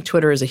 I think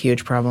Twitter is a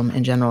huge problem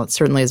in general. It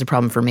certainly is a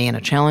problem for me and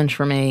a challenge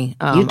for me.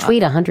 You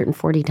tweet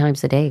 140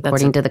 times a day,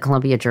 according to the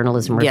Columbia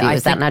Journalism Review.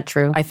 Is that not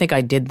true? I think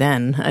I did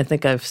then. I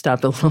think I've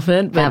stopped a little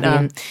bit.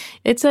 But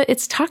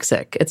it's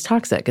toxic. It's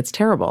toxic. It's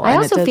terrible. I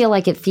also feel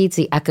like it feeds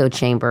the echo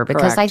chamber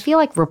because I feel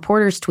like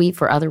reporters tweet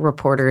for other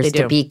reporters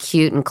to be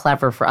cute and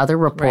clever for other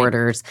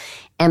reporters.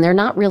 And they're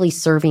not really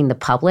serving the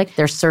public.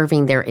 They're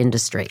serving their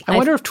industry. I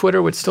wonder if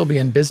Twitter would still be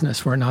in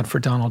business were it not for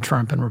Donald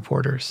Trump and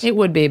reporters. It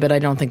would be, but I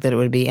don't think that it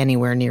would be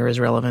anywhere near as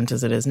relevant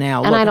as it is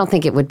now. And I don't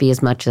think it would be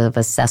as much of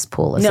a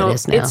cesspool as it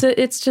is now.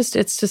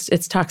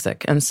 It's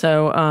toxic. And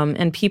so,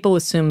 and people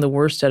assume the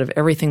worst out of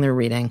everything they're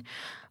reading.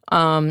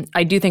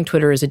 I do think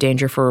Twitter is a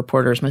danger for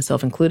reporters,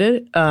 myself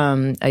included.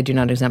 I do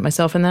not exempt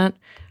myself in that.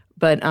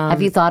 But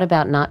have you thought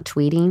about not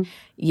tweeting?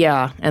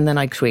 Yeah, and then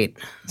I tweet.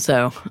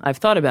 So I've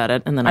thought about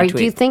it, and then I tweet.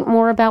 Do you think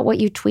more about what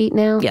you tweet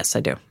now? Yes, I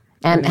do.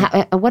 And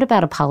what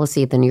about a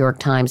policy at the New York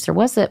Times?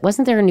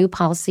 Wasn't there a new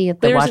policy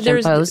at the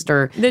Washington Post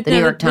or the New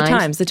York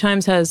Times? The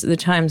Times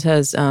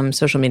has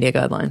social media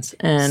guidelines,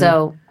 and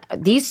so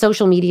these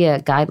social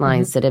media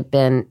guidelines that have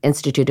been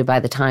instituted by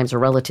the Times are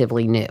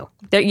relatively new.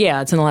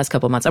 It's in the last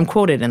couple of months. I'm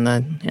quoted in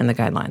the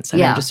guidelines.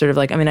 And I'm just sort of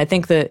like, I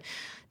think that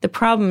the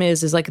problem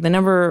is like the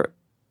number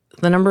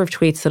of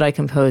tweets that I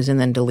compose and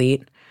then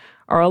delete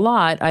are a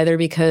lot, either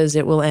because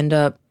it will end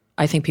up,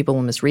 I think people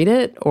will misread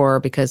it,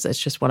 or because it's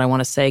just what I want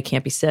to say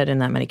can't be said in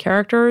that many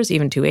characters,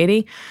 even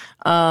 280,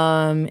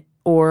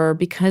 or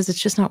because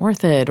it's just not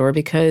worth it, or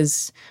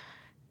because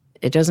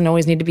it doesn't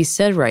always need to be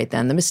said right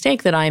then. The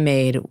mistake that I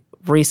made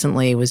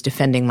recently was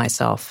defending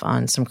myself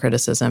on some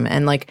criticism,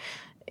 and like,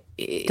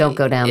 don't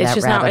go down that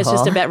rabbit hole. It's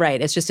just a bad, right.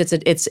 It's just,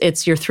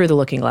 it's you're through the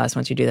looking glass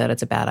once you do that.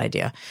 It's a bad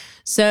idea.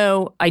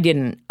 So I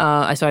didn't,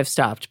 so I've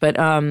stopped. But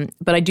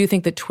I do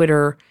think that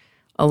Twitter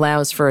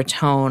allows for a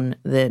tone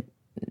that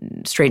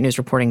straight news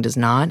reporting does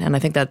not. And I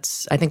think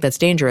that's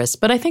dangerous.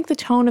 But I think the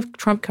tone of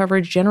Trump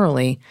coverage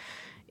generally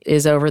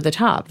is over the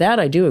top. That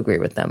I do agree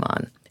with them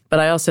on. But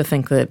I also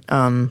think that,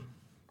 I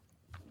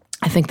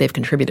think they've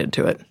contributed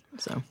to it.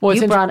 So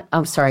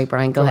I'm sorry,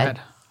 Brian, go ahead.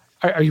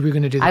 Are you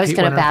going to do the Pete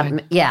Wentner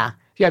thing? Yeah,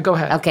 go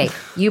ahead. Okay,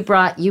 you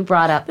brought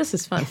up. This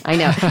is fun. I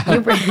know.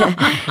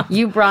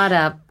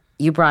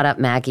 You brought up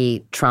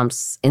Maggie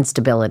Trump's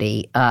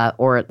instability,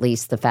 or at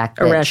least the fact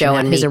that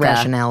his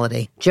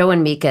irrationality. Joe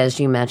and Mika, as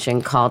you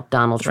mentioned, called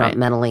Donald Trump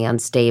mentally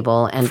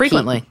unstable, and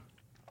frequently.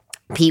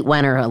 Pete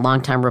Wentner, a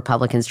longtime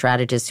Republican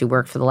strategist who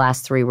worked for the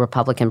last 3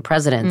 Republican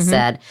presidents,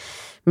 said,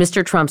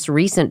 Mr. Trump's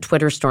recent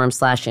Twitter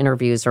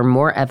storm/interviews are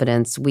more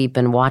evidence we've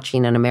been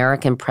watching an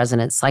American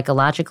president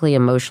psychologically,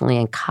 emotionally,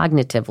 and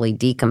cognitively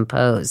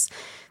decompose.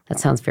 That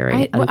sounds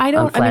very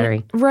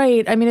unflattering.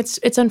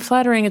 It's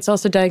unflattering. It's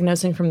also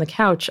diagnosing from the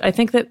couch. I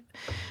think that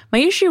my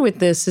issue with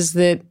this is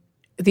that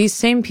these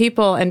same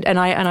people, and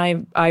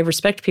I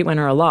respect Pete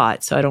Wentner a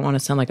lot, so I don't want to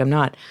sound like I'm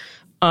not,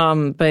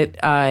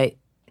 but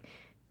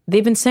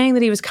they've been saying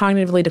that he was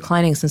cognitively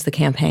declining since the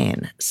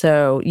campaign.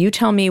 So you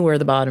tell me where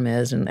the bottom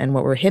is and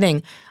what we're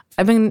hitting.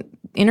 I've been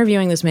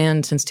interviewing this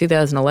man since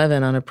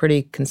 2011 on a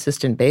pretty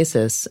consistent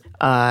basis,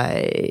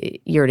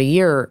 year to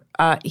year.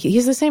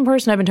 He's the same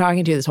person I've been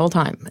talking to this whole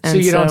time. And so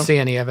you don't see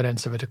any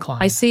evidence of a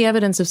decline? I see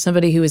evidence of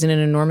somebody who is in an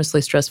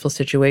enormously stressful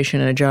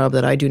situation in a job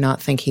that I do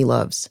not think he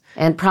loves.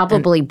 And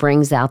probably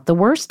brings out the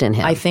worst in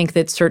him. I think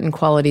that certain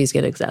qualities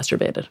get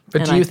exacerbated.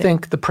 But do you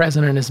think the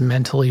president is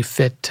mentally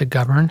fit to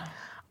govern?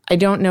 I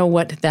don't know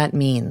what that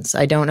means.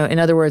 I don't know. In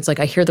other words, like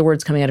I hear the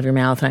words coming out of your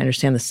mouth and I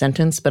understand the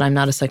sentence, but I'm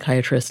not a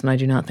psychiatrist and I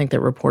do not think that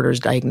reporters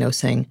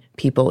diagnosing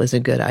people is a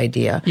good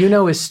idea. You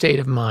know his state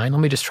of mind.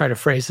 Let me just try to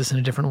phrase this in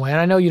a different way. And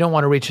I know you don't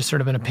want to reach a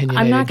sort of an opinionated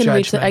I'm not going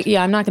judgment. to reach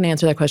I'm not going to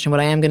answer that question. What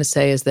I am going to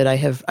say is that I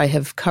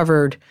have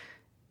covered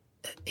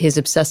his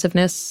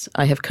obsessiveness.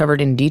 I have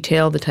covered in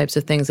detail the types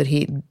of things that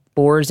he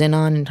bores in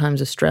on in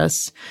times of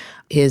stress,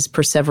 his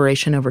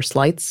perseveration over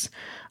slights,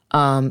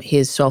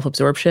 his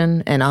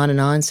self-absorption, and on and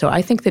on. So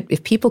I think that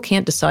if people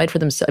can't decide for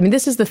themselves, I mean,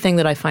 this is the thing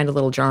that I find a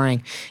little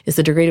jarring, is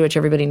the degree to which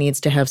everybody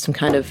needs to have some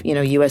kind of,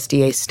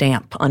 USDA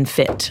stamp,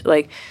 unfit.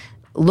 Like,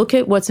 look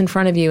at what's in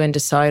front of you and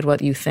decide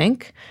what you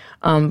think.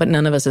 But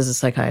none of us is a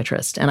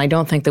psychiatrist. And I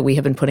don't think that we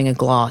have been putting a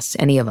gloss,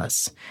 any of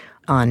us,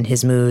 on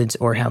his moods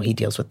or how he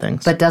deals with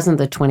things. But doesn't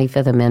the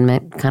 25th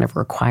Amendment kind of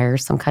require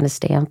some kind of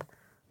stamp?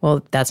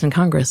 Well, that's in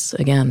Congress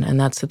again, and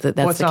that's the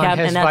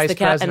cabinet, and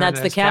that's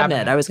the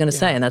cabinet. I was going to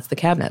say, and that's the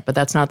cabinet, but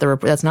that's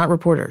not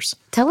reporters.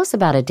 Tell us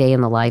about a day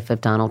in the life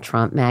of Donald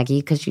Trump, Maggie,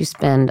 because you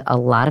spend a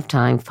lot of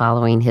time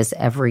following his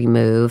every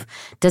move.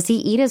 Does he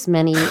eat as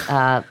many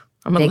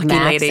Big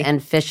Macs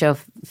and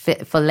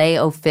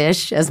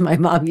Filet-O-Fish, as my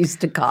mom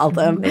used to call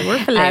them? They were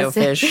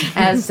Filet-O-Fish.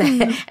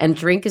 And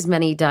drink as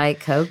many Diet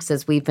Cokes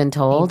as we've been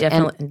told? He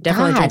definitely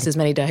drinks as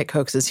many Diet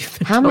Cokes as you've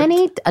been told. How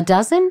many? A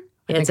dozen?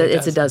 It's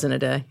a dozen a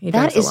day.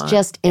 That is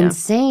just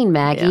insane,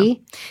 Maggie.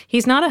 Yeah.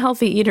 He's not a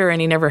healthy eater, and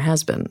he never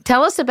has been.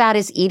 Tell us about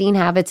his eating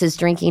habits, his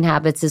drinking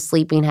habits, his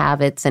sleeping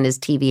habits, and his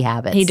TV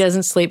habits. He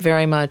doesn't sleep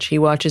very much. He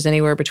watches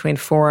anywhere between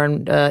 4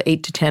 and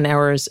 8 to 10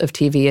 hours of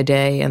TV a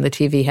day, and the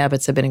TV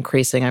habits have been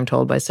increasing, I'm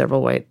told, by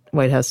several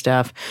White House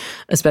staff,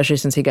 especially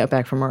since he got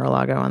back from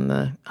Mar-a-Lago on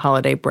the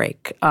holiday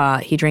break.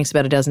 He drinks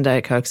about a dozen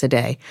Diet Cokes a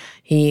day.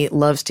 He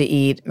loves to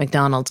eat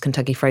McDonald's,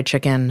 Kentucky Fried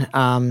Chicken,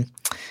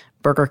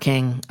 Burger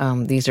King.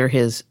 These are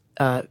his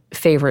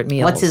favorite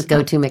meals. What's his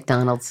go-to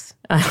McDonald's?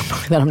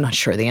 That I'm not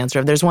sure the answer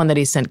of. There's one that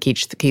he sent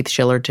Keith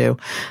Schiller to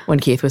when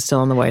Keith was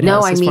still in the White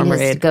House. No, I mean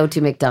his go-to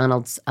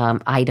McDonald's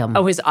item.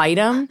 Oh, his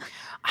item?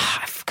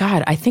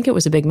 God, I think it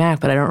was a Big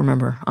Mac, but I don't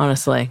remember,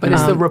 honestly. But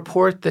is the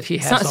report that he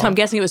has... So I'm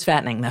guessing it was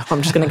fattening, though.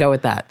 I'm just going to go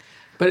with that.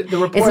 But the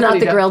report it's not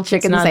the grilled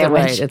chicken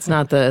sandwich. It's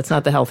not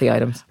the healthy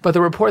items. But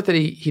the report that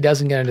he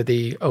doesn't get into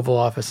the Oval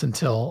Office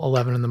until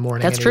 11 in the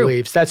morning That's and true. He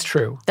leaves. That's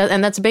true.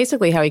 And that's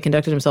basically how he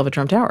conducted himself at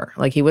Trump Tower.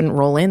 Like, he wouldn't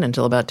roll in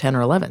until about 10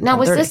 or 11. Now,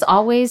 was this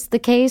always the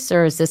case,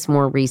 or is this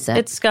more recent?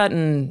 It's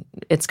gotten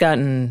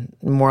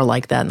more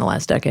like that in the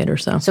last decade or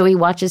so. So he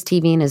watches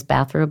TV in his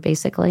bathrobe,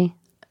 basically?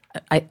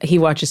 He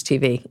watches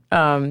TV.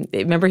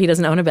 Remember, he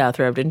doesn't own a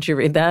bathrobe. Didn't you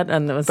read that?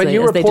 But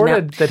you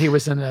reported that he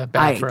was in a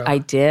bathrobe. I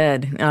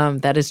did.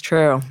 That is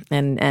true.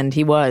 And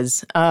he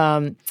was.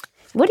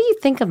 What do you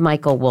think of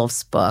Michael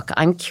Wolff's book?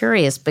 I'm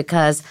curious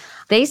because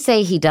they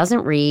say he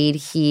doesn't read.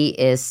 He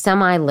is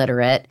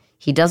semi-literate.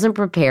 He doesn't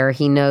prepare.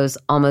 He knows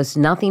almost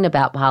nothing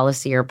about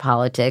policy or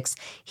politics.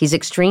 He's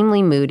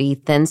extremely moody,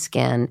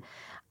 thin-skinned.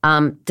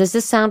 Does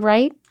this sound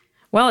right?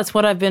 Well, it's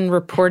what I've been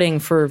reporting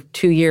for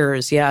 2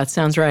 years. Yeah, it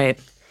sounds right.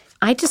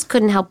 I just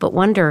couldn't help but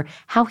wonder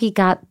how he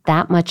got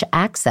that much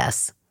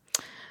access.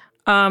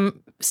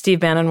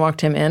 Steve Bannon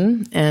walked him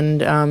in,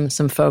 and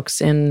some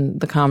folks in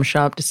the comm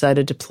shop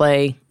decided to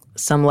play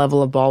some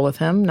level of ball with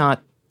him,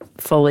 not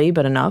fully,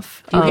 but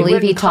enough. Do you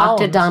believe he talked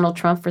to Donald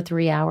Trump for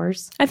 3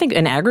 hours? I think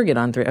an aggregate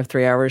of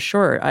 3 hours,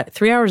 sure.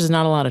 3 hours is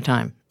not a lot of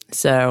time.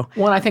 So,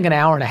 well, I think an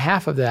hour and a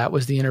half of that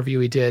was the interview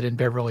he did in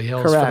Beverly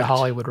Hills for the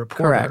Hollywood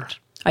Reporter. Correct.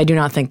 I do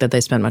not think that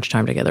they spent much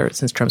time together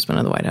since Trump's been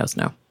in the White House,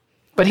 no.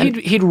 But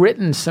he'd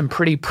written some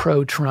pretty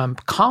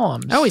pro-Trump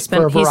columns. Oh, he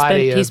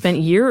spent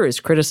years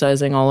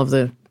criticizing all of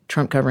the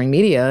Trump-covering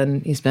media,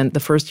 and he spent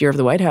the first year of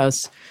the White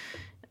House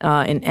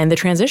and the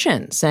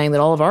transition saying that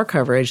all of our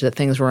coverage, that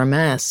things were a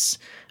mess,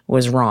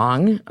 was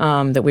wrong,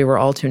 that we were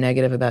all too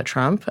negative about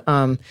Trump.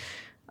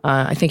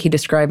 I think he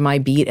described my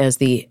beat as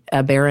the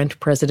aberrant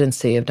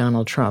presidency of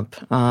Donald Trump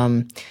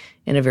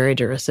in a very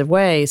derisive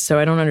way. So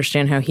I don't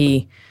understand how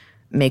he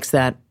makes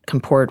that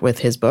comport with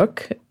his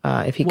book,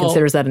 if he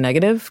considers that a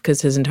negative,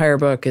 because his entire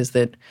book is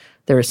that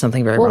there is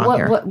something very wrong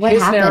here.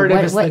 His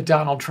narrative is that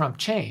Donald Trump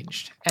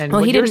changed. And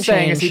what you're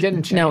saying is he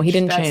didn't change. No, he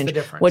didn't change. change. That's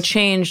the difference. What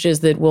changed is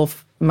that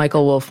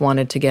Michael Wolff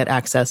wanted to get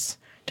access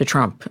to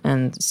Trump.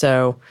 And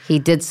so he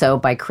did so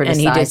by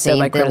criticizing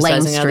the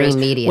mainstream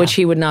media, which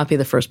he would not be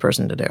the first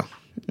person to do.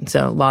 And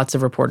so lots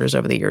of reporters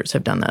over the years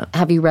have done that.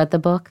 Have you read the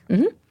book?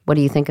 Mm-hmm. What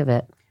do you think of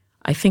it?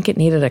 I think it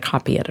needed a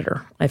copy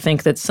editor. I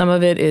think that some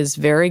of it is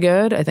very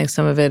good. I think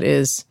some of it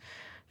is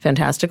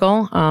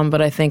fantastical.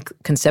 But I think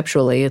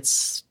conceptually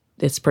it's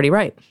pretty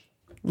right.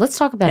 Let's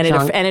talk about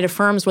and it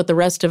affirms what the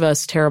rest of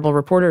us terrible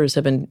reporters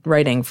have been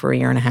writing for a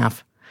year and a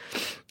half.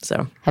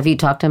 So, have you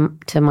talked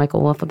to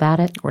Michael Wolff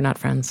about it? We're not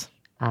friends.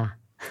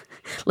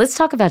 Let's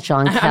talk about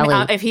John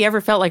Kelly. If he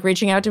ever felt like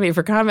reaching out to me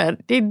for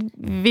comment,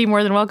 he'd be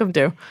more than welcome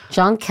to.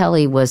 John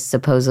Kelly was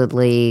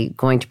supposedly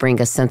going to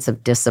bring a sense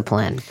of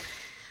discipline.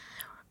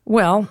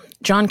 Well,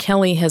 John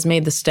Kelly has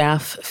made the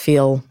staff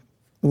feel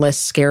less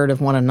scared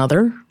of one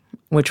another,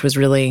 which was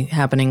really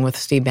happening with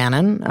Steve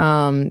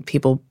Bannon.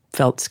 People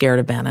felt scared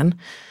of Bannon.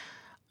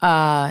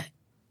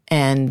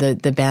 And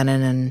the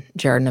Bannon and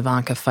Jared and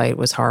Ivanka fight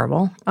was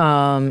horrible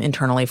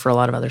internally for a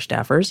lot of other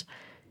staffers.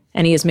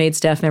 And he has made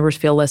staff members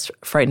feel less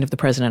frightened of the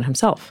president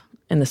himself,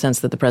 in the sense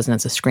that the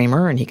president's a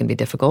screamer and he can be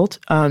difficult.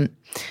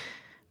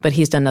 But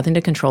he's done nothing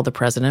to control the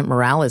president.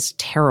 Morale is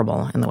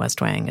terrible in the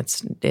West Wing.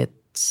 It's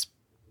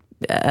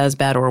as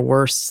bad or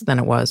worse than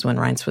it was when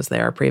Reince was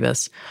there,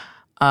 Priebus,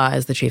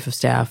 as the chief of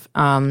staff.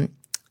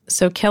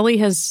 So Kelly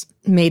has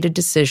made a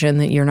decision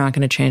that you're not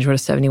going to change what a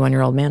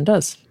 71-year-old man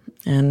does.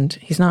 And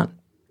he's not.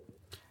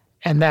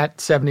 And that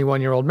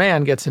 71-year-old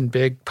man gets in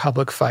big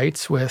public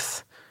fights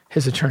with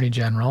his attorney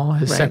general,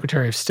 his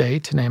secretary of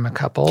state, to name a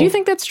couple. Do you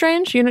think that's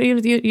strange? Do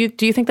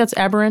you think that's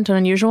aberrant and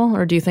unusual,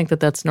 or do you think that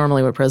that's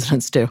normally what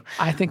presidents do?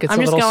 I think it's a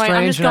little strange and unusual.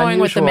 I'm just going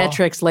with the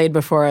metrics laid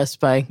before us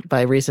by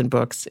recent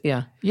books.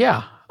 Yeah.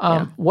 Yeah.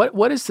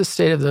 What is the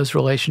state of those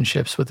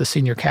relationships with the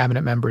senior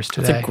cabinet members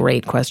today? That's a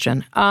great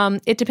question.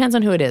 It depends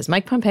on who it is.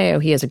 Mike Pompeo,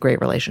 he has a great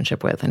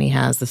relationship with, and he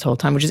has this whole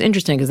time, which is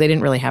interesting because they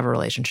didn't really have a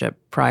relationship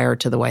prior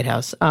to the White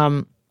House.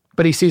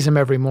 But he sees him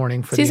every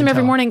morning for the intel. Sees him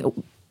every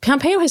morning.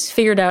 Pompeo has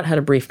figured out how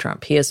to brief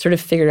Trump. He has sort of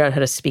figured out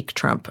how to speak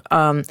Trump.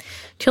 Rex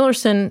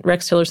Tillerson,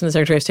 the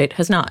Secretary of State,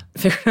 has not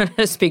figured out how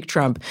to speak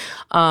Trump.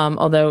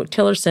 Although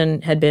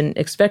Tillerson had been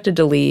expected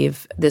to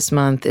leave this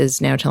month, is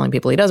now telling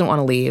people he doesn't want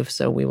to leave.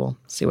 So we will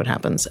see what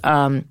happens.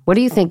 What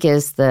do you think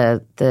is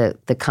the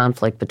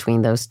conflict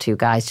between those two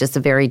guys? Just a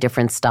very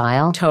different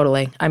style?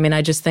 Totally. I mean,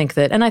 I just think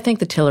that, and I think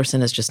that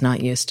Tillerson is just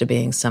not used to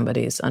being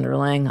somebody's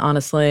underling,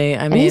 honestly.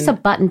 I mean, he's a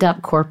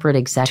buttoned-up corporate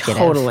executive.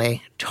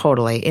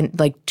 Totally. In,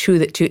 like,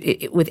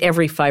 with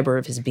every fiber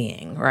of his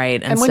being,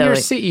 right? And when you're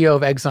CEO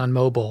of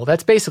ExxonMobil,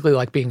 that's basically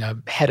like being a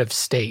head of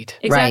state.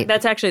 Right.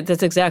 That's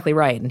exactly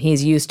right. And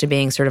he's used to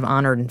being sort of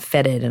honored and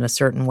feted in a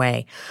certain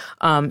way.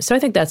 So I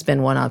think that's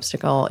been one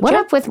obstacle. What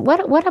up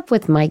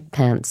with Mike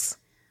Pence?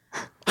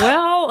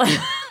 Well,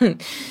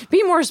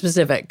 be more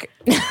specific.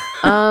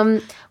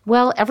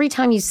 Well, every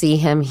time you see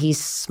him,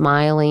 he's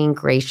smiling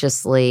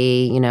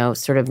graciously,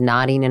 sort of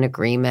nodding in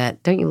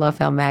agreement. Don't you love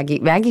how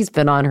Maggie's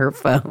been on her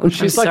phone?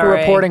 She's like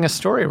reporting a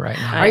story right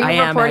now. Are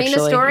you reporting a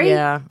story?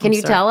 Yeah. Can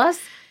you tell us?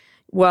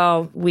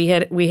 Well, we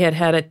had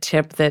a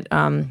tip that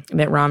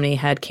Mitt Romney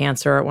had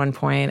cancer at one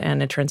point,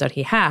 and it turns out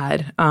he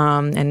had,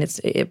 and it's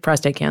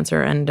prostate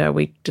cancer, and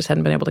we just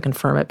hadn't been able to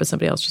confirm it, but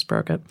somebody else just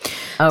broke it.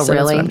 Oh, so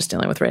really? That's what I'm just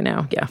dealing with right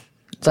now. Yeah.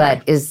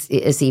 But is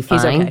he fine?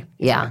 He's okay.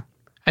 Yeah.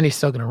 And he's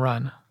still going to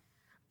run.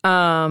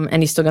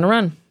 And he's still going to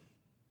run.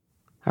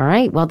 All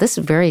right. Well, this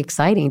is very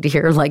exciting to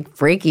hear, like,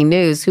 breaking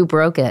news. Who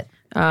broke it?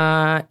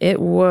 It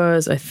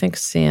was, I think,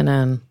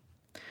 CNN.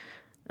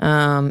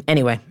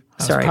 Anyway,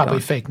 sorry. Probably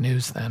fake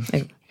news then.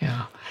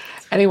 Yeah.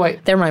 Anyway.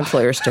 They're my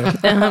employers, too.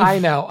 I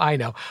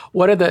know.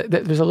 What are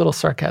there's a little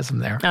sarcasm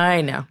there.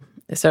 I know.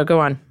 So go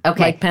on.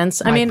 Okay. Mike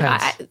Pence.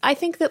 I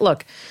think that,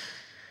 look,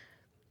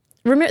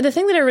 remember, the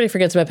thing that everybody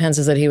forgets about Pence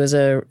is that he was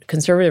a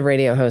conservative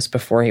radio host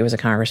before he was a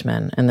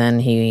congressman, and then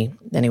he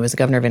was the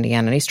governor of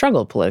Indiana, and he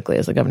struggled politically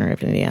as the governor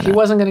of Indiana. He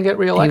wasn't going to get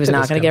reelected. He was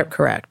not going to get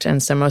correct,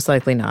 and so most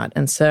likely not.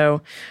 And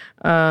so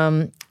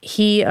I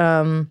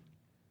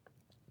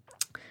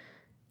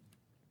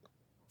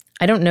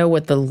don't know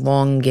what the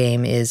long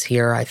game is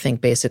here. I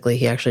think basically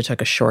he actually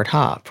took a short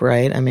hop,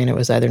 right? I mean, it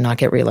was either not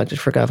get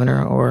reelected for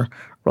governor or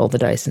roll the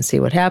dice and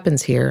see what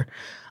happens here.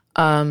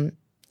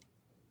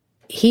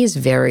 He's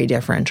very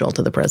deferential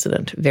to the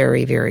president.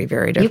 Very, very,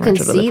 very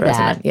deferential to the president. You can see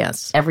that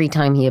yes. every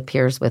time he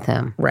appears with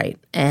him. Right.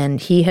 And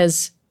he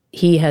has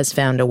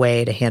found a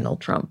way to handle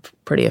Trump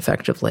pretty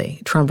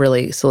effectively. Trump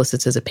really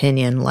solicits his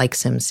opinion,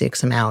 likes him,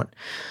 seeks him out.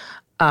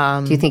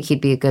 Do you think he'd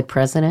be a good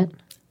president?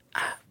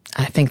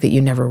 I think that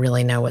you never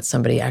really know what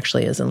somebody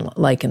actually is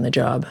like in the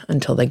job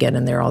until they get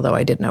in there, although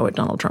I did know what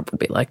Donald Trump would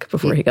be like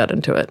before he got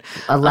into it.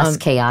 A less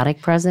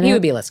chaotic president? He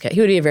would be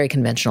he would be a very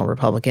conventional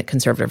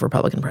conservative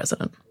Republican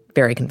president.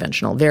 Very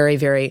conventional. Very,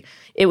 very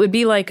 – it would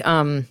be like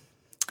I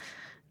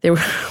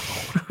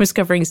was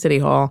covering City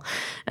Hall,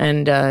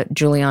 and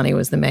Giuliani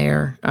was the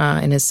mayor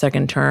in his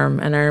second term.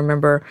 And I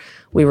remember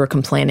we were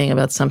complaining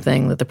about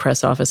something that the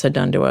press office had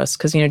done to us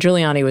because,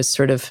 Giuliani was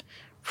sort of –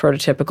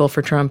 prototypical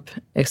for Trump,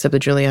 except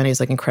that Giuliani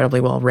is like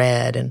incredibly well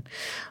read and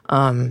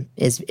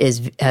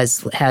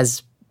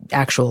has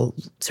actual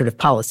sort of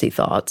policy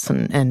thoughts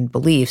and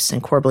beliefs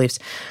and core beliefs,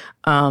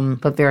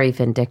 but very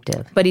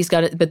vindictive. But he's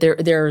got it. But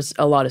there's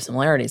a lot of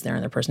similarities there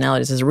in their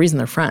personalities. There's a reason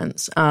they're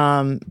friends.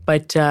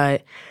 But I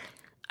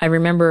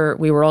remember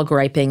we were all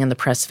griping in the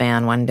press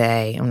van one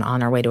day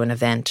on our way to an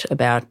event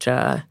about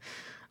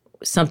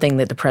something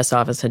that the press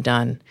office had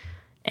done.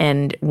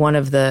 And one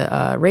of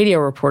the radio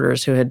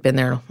reporters who had been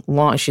there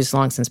she's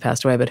long since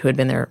passed away, but who had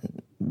been there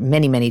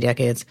many, many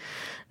decades,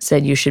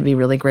 said, you should be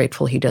really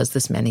grateful he does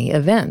this many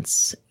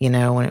events. When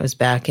it was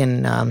back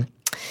in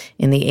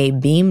in the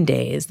Abe Beam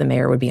days, the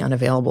mayor would be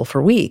unavailable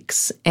for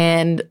weeks.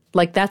 And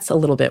like, that's a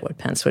little bit what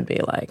Pence would be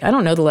like. I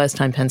don't know the last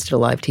time Pence did a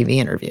live TV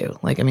interview.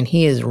 Like, I mean,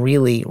 he is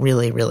really,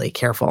 really, really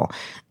careful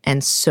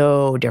and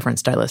so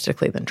different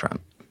stylistically than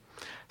Trump.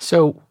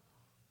 So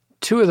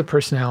two of the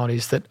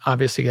personalities that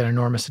obviously get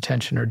enormous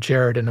attention are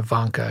Jared and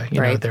Ivanka.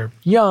 You know, they're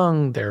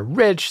young, they're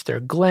rich, they're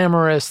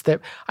glamorous.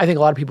 I think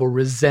a lot of people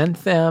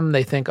resent them.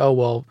 They think, oh,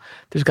 well,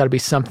 there's got to be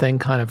something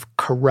kind of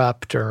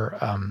corrupt or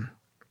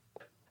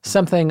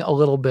something a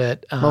little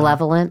bit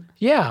malevolent?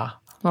 Yeah.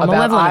 Well,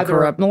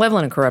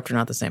 malevolent and corrupt are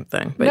not the same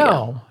thing. But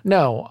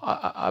no.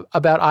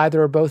 About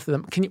either or both of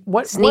them. Can you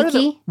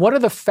Sneaky? What are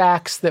the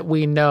facts that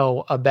we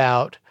know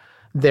about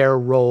their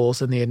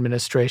roles in the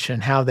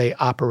administration, how they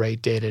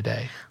operate day to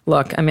day?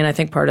 Look, I mean, I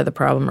think part of the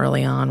problem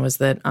early on was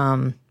that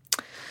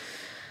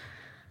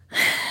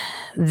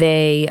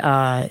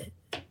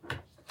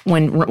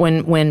when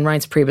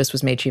Reince Priebus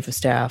was made chief of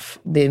staff,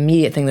 the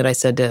immediate thing that I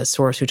said to a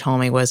source who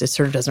told me was, it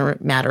sort of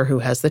doesn't matter who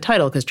has the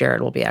title because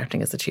Jared will be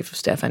acting as the chief of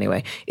staff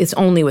anyway. It's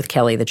only with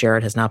Kelly that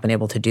Jared has not been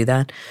able to do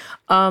that.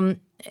 You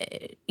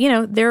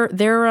know,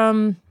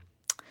 they're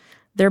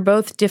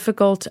both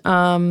difficult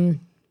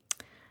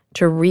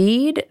to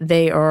read.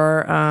 They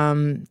are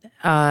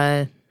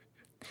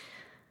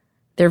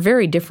they're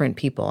very different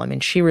people. I mean,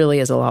 she really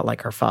is a lot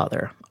like her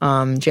father.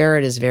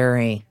 Jared is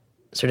very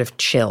sort of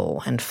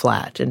chill and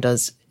flat and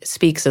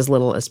speaks as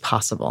little as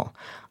possible.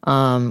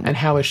 And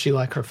how is she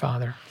like her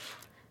father?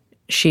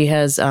 She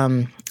has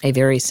a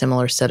very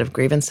similar set of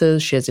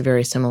grievances. She has a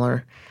very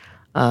similar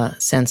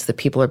sense that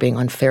people are being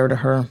unfair to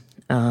her.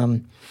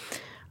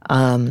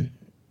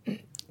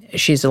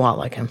 She's a lot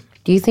like him.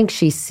 Do you think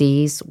she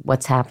sees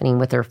what's happening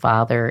with her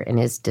father and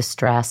is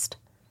distressed?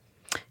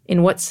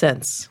 In what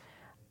sense?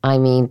 I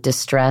mean,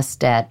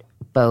 distressed at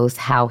both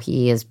how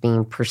he is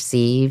being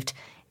perceived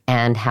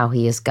and how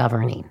he is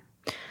governing.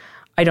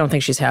 I don't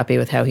think she's happy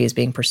with how he is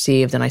being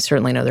perceived, and I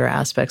certainly know there are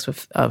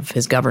aspects of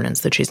his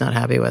governance that she's not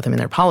happy with. I mean,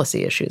 there are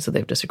policy issues that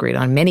they've disagreed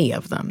on, many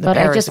of them. But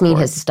I just mean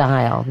his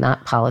style,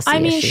 not policy issues.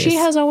 I mean, she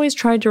has always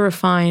tried to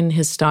refine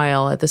his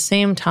style. At the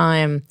same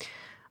time,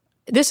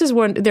 this is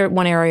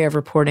one area of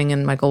reporting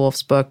in Michael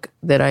Wolff's book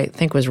that I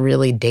think was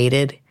really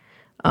dated,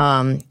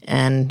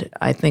 and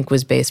I think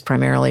was based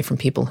primarily from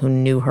people who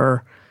knew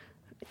her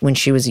when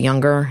she was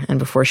younger and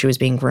before she was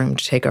being groomed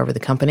to take over the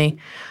company.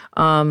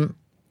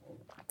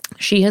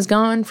 She has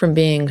gone from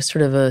being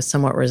sort of a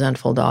somewhat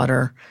resentful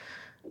daughter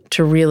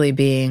to really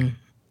being,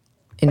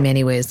 in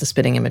many ways, the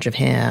spitting image of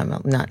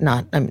him.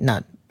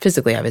 Not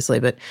physically, obviously,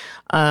 but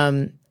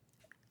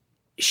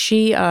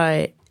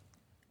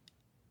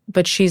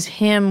but she's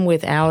him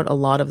without a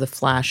lot of the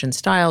flash and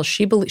style.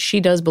 She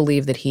does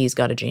believe that he's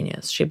got a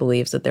genius. She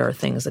believes that there are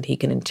things that he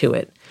can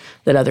intuit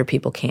that other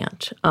people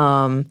can't.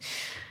 And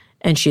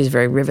she's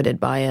very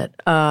riveted by it.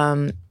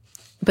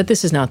 But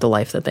this is not the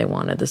life that they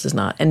wanted. This is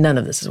not, and none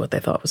of this is what they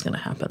thought was going to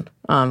happen.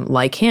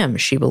 Like him,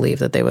 she believed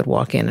that they would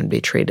walk in and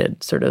be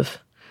treated sort of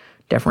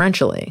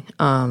deferentially.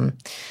 And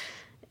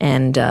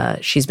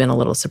she's been a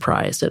little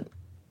surprised at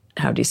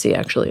how DC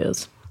actually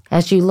is.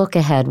 As you look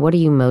ahead, what are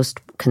you most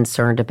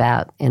concerned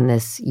about in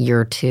this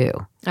year two?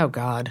 Oh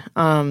God,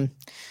 I'd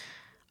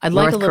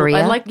like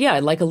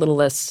a little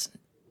less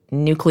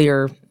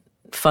nuclear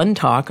fun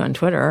talk on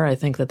Twitter. I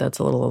think that's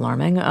a little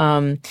alarming.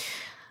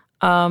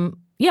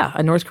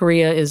 North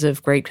Korea is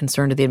of great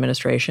concern to the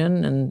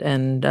administration,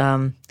 and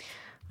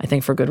I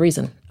think for good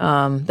reason.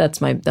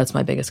 That's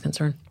my biggest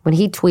concern. When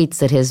he tweets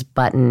that his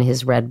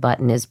red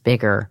button is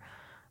bigger,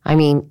 I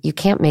mean, you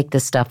can't make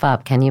this stuff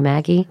up, can you,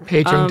 Maggie?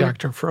 Paging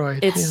Dr.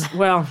 Freud.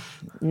 Well,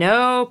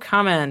 no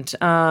comment.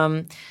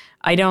 I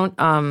don't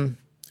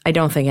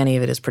think any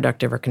of it is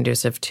productive or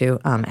conducive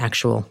to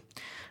actual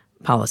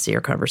policy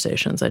or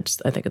conversations. I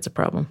think it's a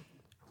problem.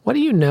 What do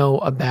you know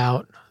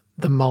about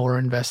the Mueller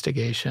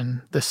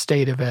investigation, the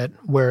state of it,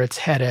 where it's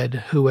headed,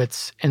 who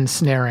it's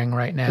ensnaring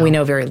right now? We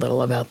know very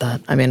little about that.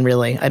 I mean,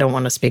 really, I don't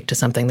want to speak to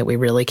something that we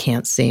really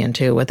can't see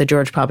into. What the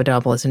George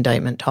Papadopoulos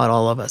indictment taught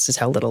all of us is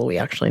how little we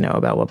actually know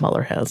about what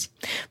Mueller has.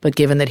 But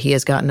given that he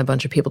has gotten a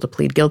bunch of people to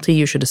plead guilty,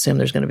 you should assume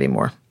there's going to be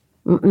more.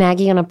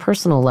 Maggie, on a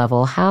personal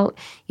level, how,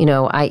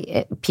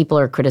 people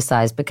are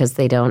criticized because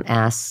they don't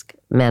ask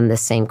men the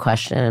same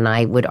question, and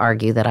I would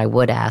argue that I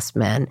would ask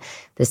men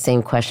the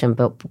same question,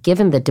 but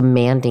given the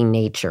demanding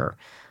nature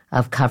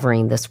of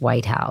covering this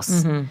White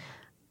House,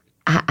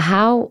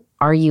 how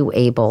are you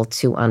able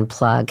to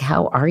unplug?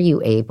 How are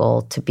you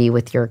able to be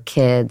with your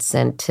kids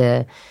and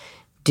to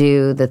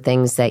do the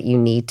things that you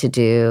need to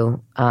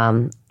do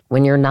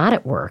when you're not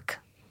at work?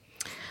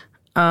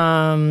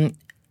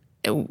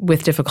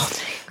 With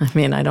difficulty. I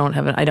mean,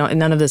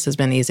 none of this has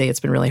been easy.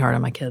 It's been really hard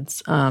on my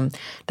kids. How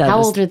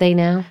old are they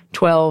now?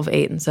 12,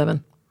 8, and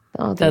 7.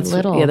 Oh, they're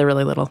little. Yeah, they're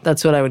really little.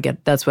 That's what I would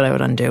get. That's what I would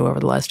undo over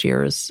the last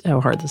year is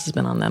how hard this has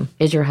been on them.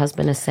 Is your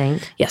husband a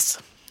saint?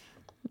 Yes.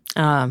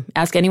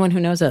 Ask anyone who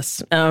knows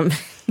us.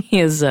 He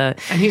is. And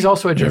he's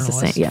also a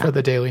journalist for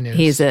the Daily News.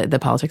 He's the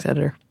politics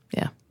editor.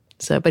 Yeah.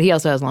 So, but he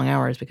also has long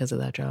hours because of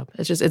that job.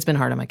 It's been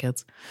hard on my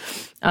kids.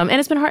 And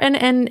it's been hard.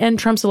 And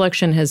Trump's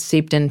election has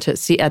seeped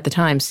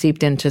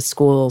into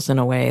schools in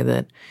a way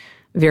that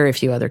very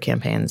few other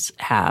campaigns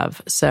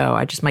have.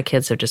 So my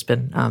kids have just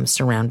been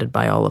surrounded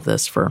by all of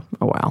this for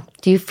a while.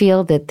 Do you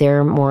feel that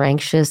they're more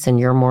anxious and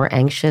you're more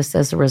anxious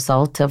as a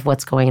result of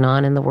what's going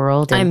on in the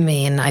world? I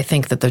mean, I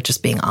think that they're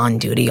just being on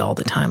duty all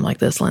the time like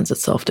this lends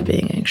itself to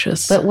being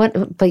anxious.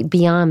 But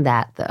beyond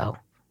that, though?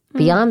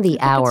 Beyond the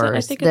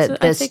hours,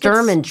 the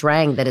Sturm and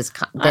Drang that is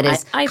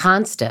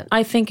constant.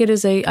 I think it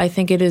is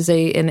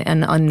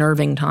an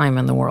unnerving time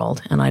in the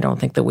world, and I don't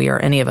think that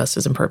any of us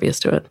is impervious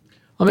to it.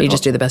 You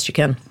just do the best you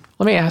can.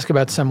 Let me ask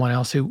about someone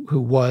else who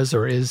was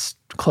or is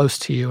close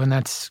to you, and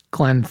that's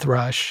Glenn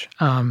Thrush.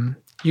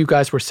 You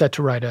guys were set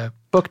to write a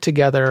book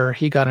together.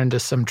 He got into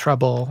some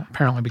trouble,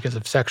 apparently because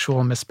of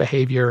sexual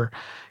misbehavior.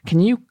 Can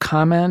you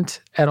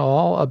comment at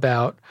all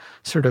about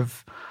sort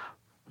of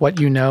what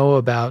you know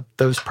about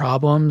those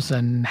problems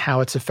and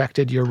how it's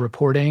affected your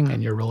reporting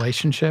and your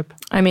relationship?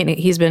 I mean,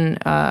 he's been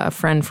a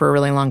friend for a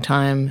really long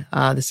time.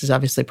 This is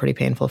obviously pretty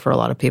painful for a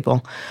lot of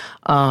people,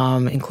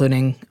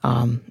 including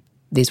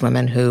these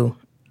women who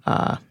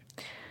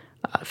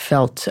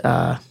felt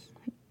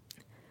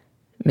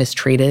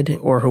mistreated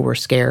or who were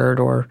scared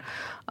or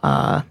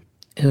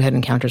who had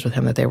encounters with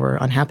him that they were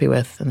unhappy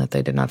with and that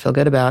they did not feel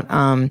good about.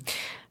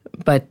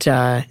 But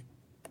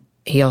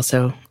he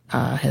also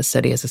has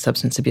said he has a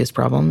substance abuse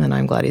problem, and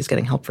I'm glad he's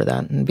getting help for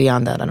that. And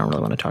beyond that, I don't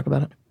really want to talk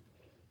about it.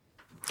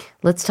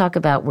 Let's talk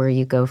about where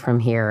you go from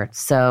here.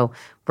 So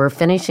we're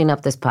finishing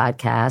up this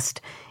podcast.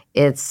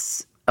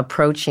 It's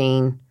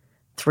approaching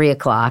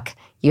 3:00.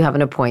 You have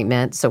an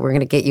appointment, so we're going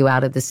to get you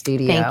out of the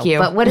studio. Thank you.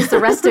 But what is the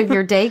rest of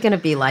your day going to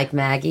be like,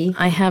 Maggie?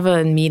 I have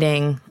a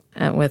meeting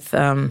with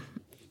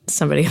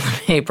somebody in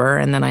the paper,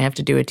 and then I have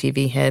to do a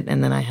TV hit,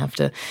 and then I have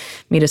to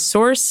meet a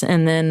source,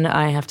 and then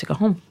I have to go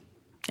home.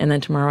 And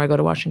then tomorrow I go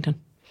to Washington.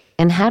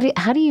 And how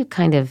do you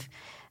kind of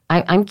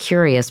I'm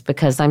curious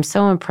because I'm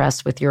so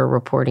impressed with your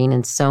reporting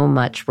and so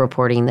much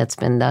reporting that's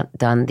been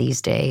done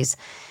these days.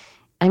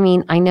 I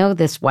mean, I know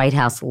this White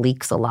House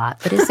leaks a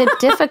lot, but is it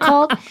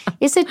difficult?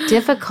 Is it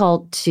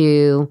difficult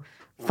to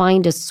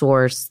find a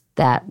source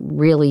that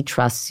really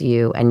trusts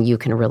you and you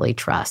can really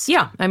trust?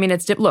 Yeah. I mean,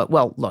 it's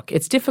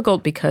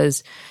difficult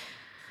because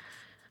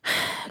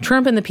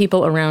Trump and the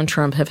people around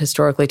Trump have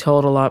historically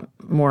told a lot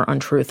more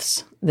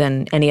untruths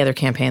than any other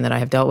campaign that I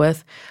have dealt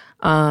with.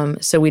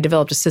 So we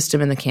developed a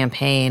system in the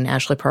campaign,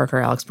 Ashley Parker,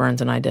 Alex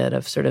Burns, and I did,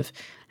 of sort of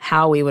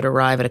how we would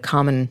arrive at a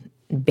common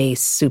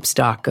base soup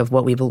stock of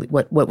what we believe,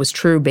 what was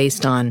true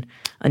based on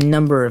a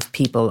number of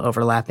people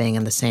overlapping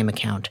in the same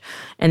account.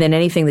 And then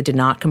anything that did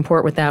not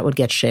comport with that would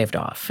get shaved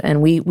off.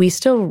 And we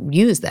still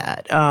use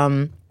that.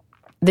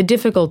 The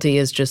difficulty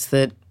is just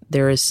that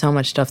there is so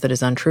much stuff that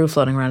is untrue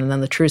floating around, and then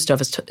the true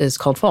stuff is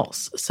called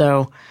false.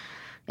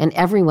 And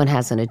everyone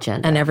has an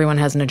agenda. And everyone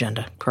has an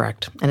agenda,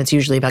 correct. And it's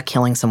usually about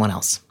killing someone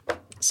else.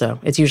 So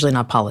it's usually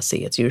not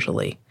policy. It's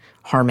usually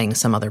harming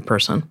some other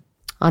person.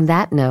 On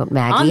that note,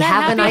 Maggie,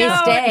 have a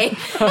nice day.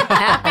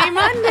 Happy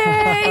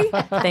Monday.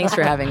 Thanks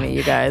for having me,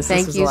 you guys.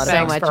 Thank you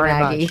so much,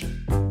 Maggie.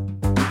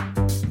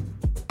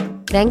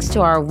 Thanks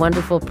to our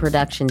wonderful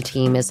production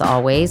team, as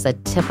always. A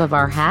tip of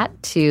our hat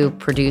to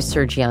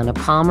producer Gianna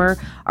Palmer,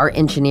 our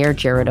engineer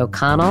Jared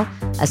O'Connell,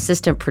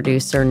 assistant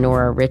producer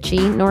Nora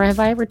Ritchie. Nora, have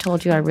I ever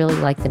told you I really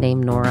like the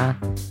name Nora?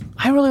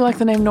 I really like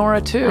the name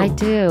Nora, too. I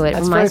do. It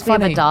reminds me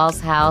of a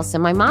doll's house.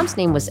 And my mom's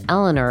name was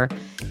Eleanor.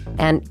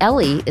 And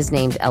Ellie is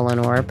named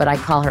Eleanor, but I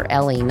call her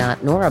Ellie,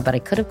 not Nora. But I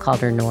could have called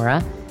her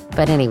Nora.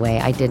 But anyway,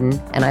 I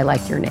didn't, and I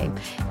like your name.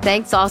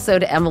 Thanks also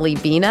to Emily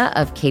Bina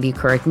of Katie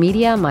Couric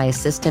Media, my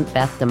assistant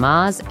Beth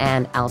DeMaz,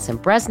 and Allison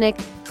Bresnick,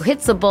 who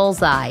hits the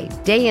bullseye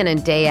day in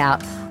and day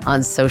out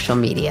on social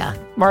media.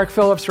 Mark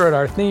Phillips wrote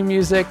our theme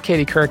music.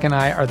 Katie Couric and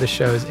I are the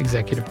show's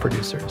executive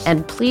producers.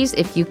 And please,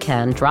 if you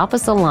can, drop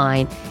us a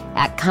line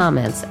at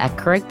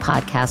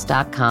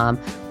comments@couricpodcast.com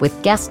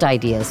with guest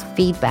ideas,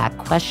 feedback,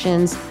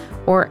 questions,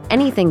 or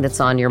anything that's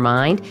on your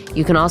mind.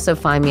 You can also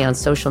find me on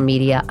social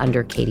media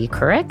under Katie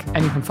Couric.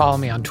 And you can follow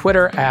me on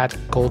Twitter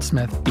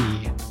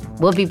 @GoldsmithB.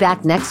 We'll be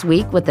back next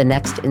week with the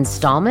next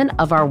installment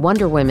of our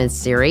Wonder Women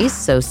series,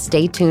 so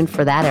stay tuned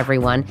for that,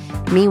 everyone.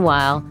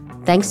 Meanwhile,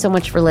 thanks so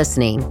much for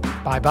listening.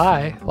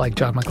 Bye-bye, like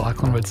John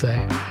McLaughlin would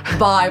say.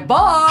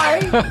 Bye-bye!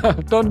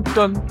 Dun,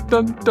 dun, dun,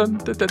 dun, dun,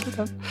 dun,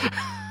 dun.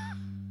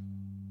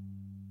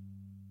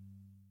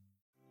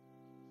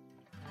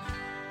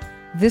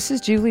 This is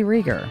Julie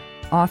Rieger,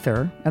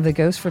 author of The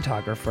Ghost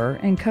Photographer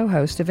and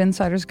co-host of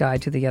Insider's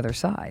Guide to the Other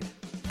Side.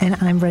 And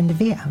I'm Brenda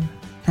Villa.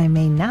 I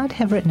may not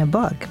have written a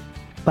book,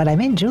 but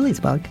I'm in Julie's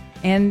book.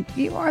 And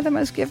you are the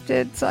most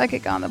gifted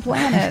psychic on the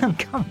planet.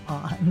 Come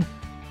on.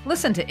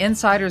 Listen to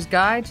Insider's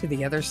Guide to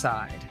the Other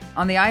Side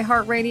on the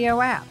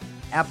iHeartRadio app,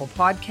 Apple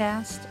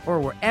Podcasts, or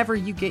wherever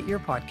you get your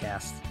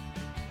podcasts.